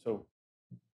 2. So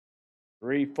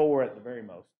 3, 4 at the very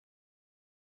most.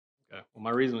 Okay. Well,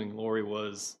 my reasoning, Lori,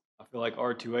 was I feel like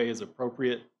R2A is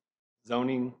appropriate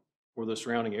zoning for the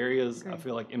surrounding areas. I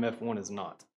feel like MF1 is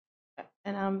not.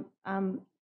 And I'm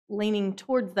leaning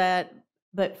towards that,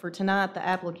 but for tonight, the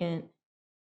applicant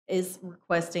is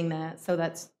requesting that.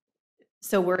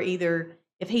 So we're either,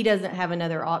 if he doesn't have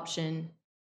another option,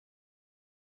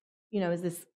 you know, is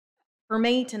this, for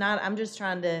me tonight, I'm just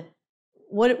trying to,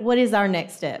 what is our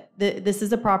next step? This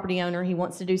is a property owner. He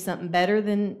wants to do something better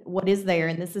than what is there.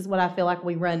 And this is what I feel like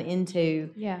we run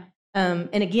into. Yeah. And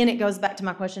again, it goes back to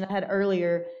my question I had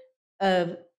earlier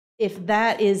of if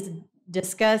that is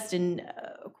discussed, and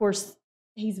of course,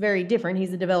 he's very different.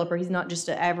 He's a developer. He's not just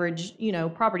an average, you know,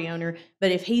 property owner.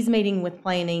 But if he's meeting with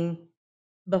planning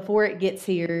before it gets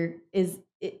here, is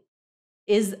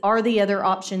are the other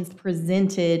options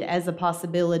presented as a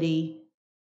possibility?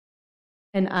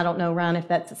 And I don't know, Ryan, if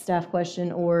that's a staff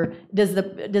question, or does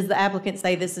the applicant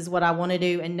say this is what I want to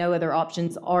do and no other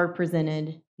options are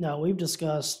presented? No, we've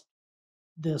discussed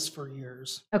this for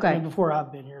years. Okay. I mean, before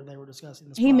I've been here, they were discussing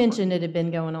this. He mentioned it had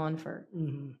been going on for.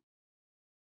 Mm-hmm.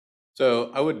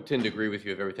 So I would tend to agree with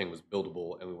you if everything was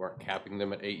buildable and we weren't capping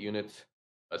them at 8 units.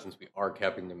 Since we are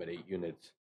capping them at 8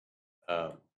 units,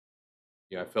 I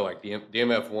feel like the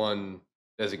MF1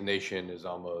 designation is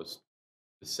almost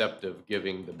deceptive,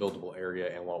 giving the buildable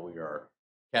area and what we are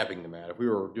capping them at. If we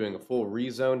were doing a full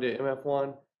rezone to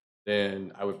MF1,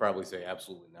 then I would probably say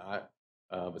absolutely not.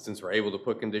 But since we're able to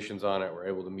put conditions on it, we're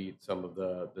able to meet some of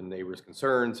the neighbors'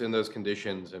 concerns in those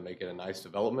conditions and make it a nice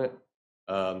development.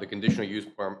 The conditional use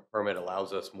permit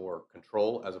allows us more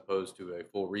control as opposed to a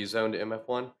full rezone to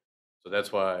MF1. So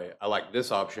that's why I like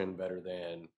this option better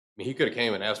than, he could have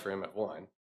came and asked for MF1,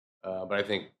 but I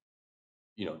think,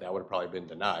 that would have probably been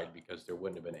denied because there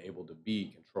wouldn't have been able to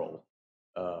be control.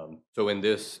 So in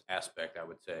this aspect, I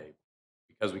would say,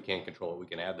 because we can't control it, we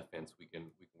can add the fence, we can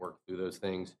work through those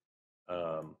things.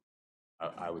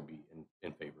 I would be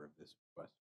in favor of this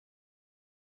request.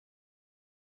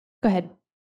 Go ahead.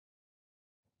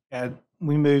 Yeah,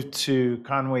 we moved to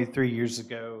Conway 3 years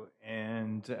ago,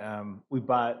 and we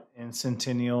bought in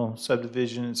Centennial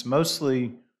subdivision. It's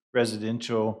mostly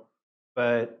residential,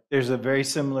 but there's a very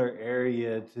similar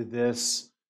area to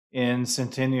this in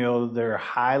Centennial. There are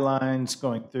high lines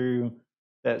going through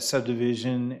that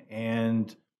subdivision,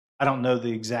 and I don't know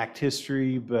the exact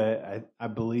history, but I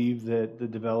believe that the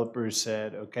developers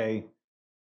said, okay,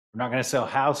 we're not going to sell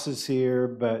houses here,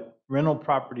 but rental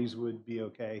properties would be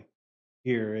okay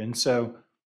here. And so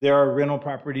there are rental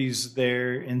properties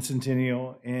there in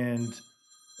Centennial, and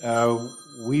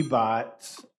we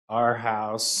bought our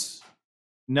house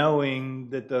knowing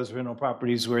that those rental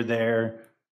properties were there.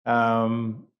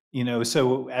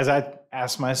 So as I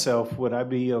asked myself, would I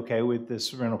be okay with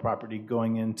this rental property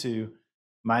going into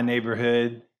my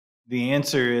neighborhood? The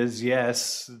answer is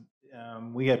yes.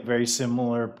 We had very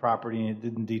similar property, and it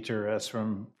didn't deter us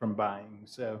from buying.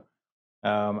 So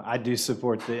I do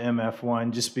support the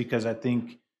MF1 just because I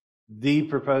think the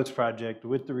proposed project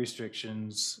with the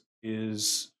restrictions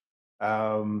is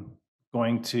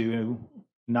going to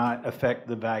not affect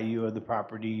the value of the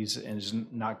properties and is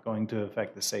not going to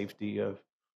affect the safety of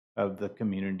the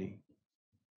community.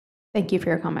 Thank you for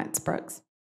your comments, Brooks.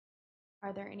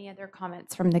 Are there any other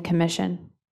comments from the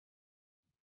commission?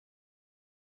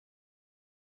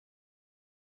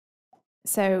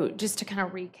 So just to kind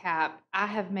of recap, I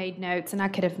have made notes, and I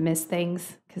could have missed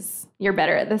things because you're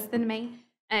better at this than me,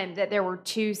 that there were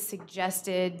 2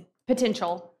 suggested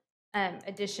potential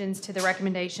additions to the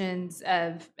recommendations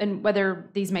of, and whether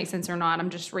these make sense or not, I'm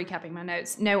just recapping my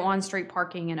notes, no on-street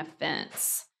parking and a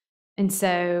fence. And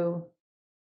so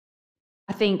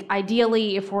I think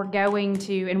ideally if we're going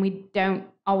to, and we don't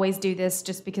always do this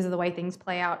just because of the way things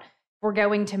play out, if we're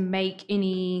going to make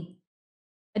any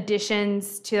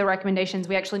additions to the recommendations,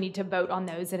 we actually need to vote on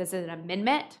those as an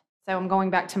amendment. So I'm going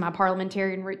back to my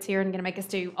parliamentarian roots here and going to make us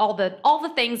do all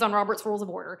the things on Robert's Rules of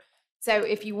Order. So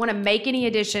if you want to make any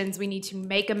additions, we need to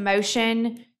make a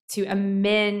motion to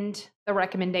amend the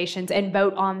recommendations and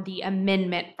vote on the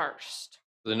amendment first.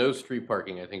 The no street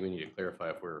parking, I think we need to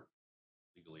clarify if we're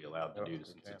legally allowed to do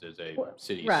since it is a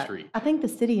city Right. street. I think the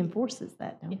city enforces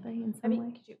that, don't they, in some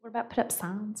way? What about put up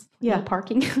signs? Yeah. No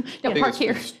parking. I Don't think park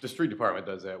here. the street department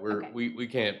does that. Okay. We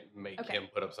can't make Okay. him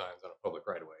put up signs on a public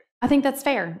right of way. I think that's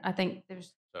fair. I think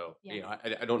there's. So Yeah.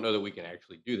 I don't know that we can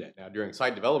actually do that. Now, during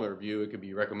site development review, it could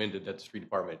be recommended that the street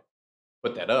department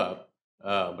put that up,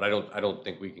 but I don't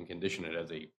think we can condition it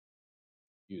as a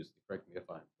use. Correct me if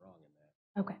I'm wrong in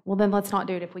that. Okay. Well, then let's not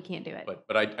do it if we can't do it.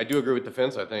 But I do agree with the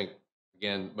fence. I think,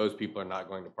 again, most people are not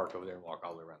going to park over there and walk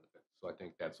all the way around the fence. So I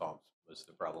think that solves most of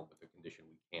the problem with the condition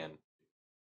we can do.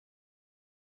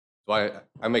 So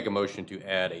I make a motion to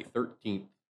add a 13th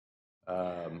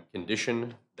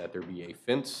condition that there be a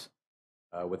fence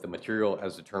with the material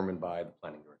as determined by the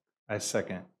planning director. I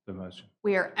second the motion.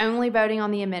 We are only voting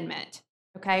on the amendment,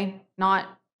 okay? Not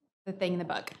the thing in the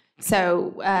book.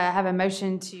 So I have a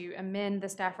motion to amend the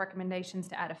staff recommendations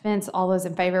to add a fence. All those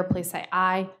in favor, please say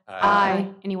aye. Aye.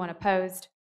 Anyone opposed?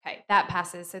 Okay, that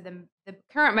passes. So the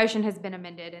current motion has been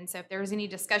amended. And so if there is any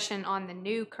discussion on the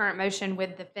new current motion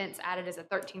with the fence added as a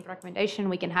 13th recommendation,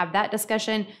 we can have that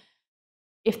discussion.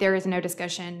 If there is no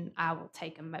discussion, I will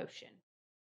take a motion.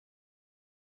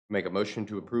 Make a motion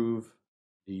to approve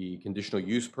the conditional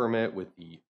use permit with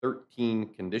the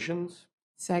 13 conditions.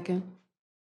 Second.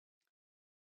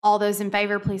 All those in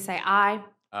favor, please say aye.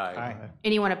 Aye.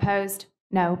 Anyone opposed?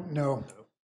 No. No.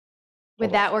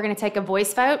 With that, we're going to take a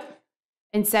voice vote.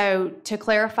 And so to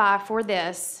clarify for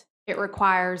this, it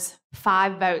requires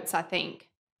 5 votes, I think.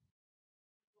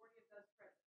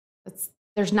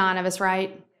 There's 9 of us,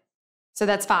 right? So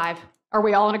that's 5. Are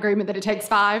we all in agreement that it takes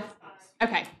 5?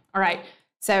 Okay, all right.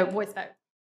 So voice vote.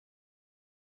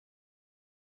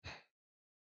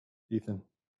 Ethan,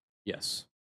 Yes.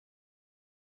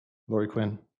 Lori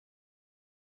Quinn,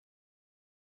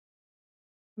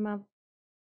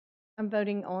 I'm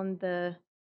voting on the,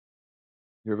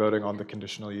 you're voting on the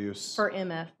conditional use for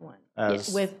MF1.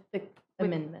 As- With the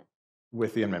amendment.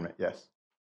 with the amendment, yes.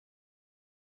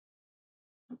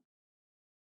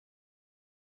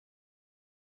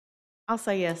 I'll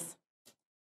say yes.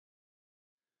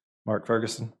 Mark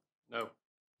Ferguson, No.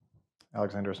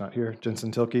 Alexander's not here.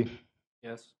 Jensen Tilke,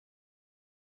 Yes.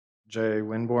 Jay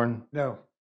Winborn, No.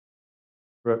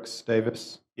 Brooks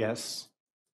Davis, Yes.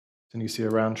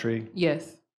 Tanisha Roundtree,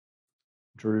 Yes.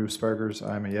 Drew Spurgers,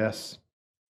 I'm a yes.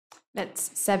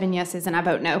 That's 7 yeses, and I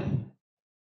vote no.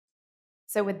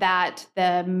 So with that,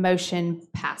 the motion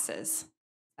passes. Is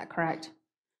that correct?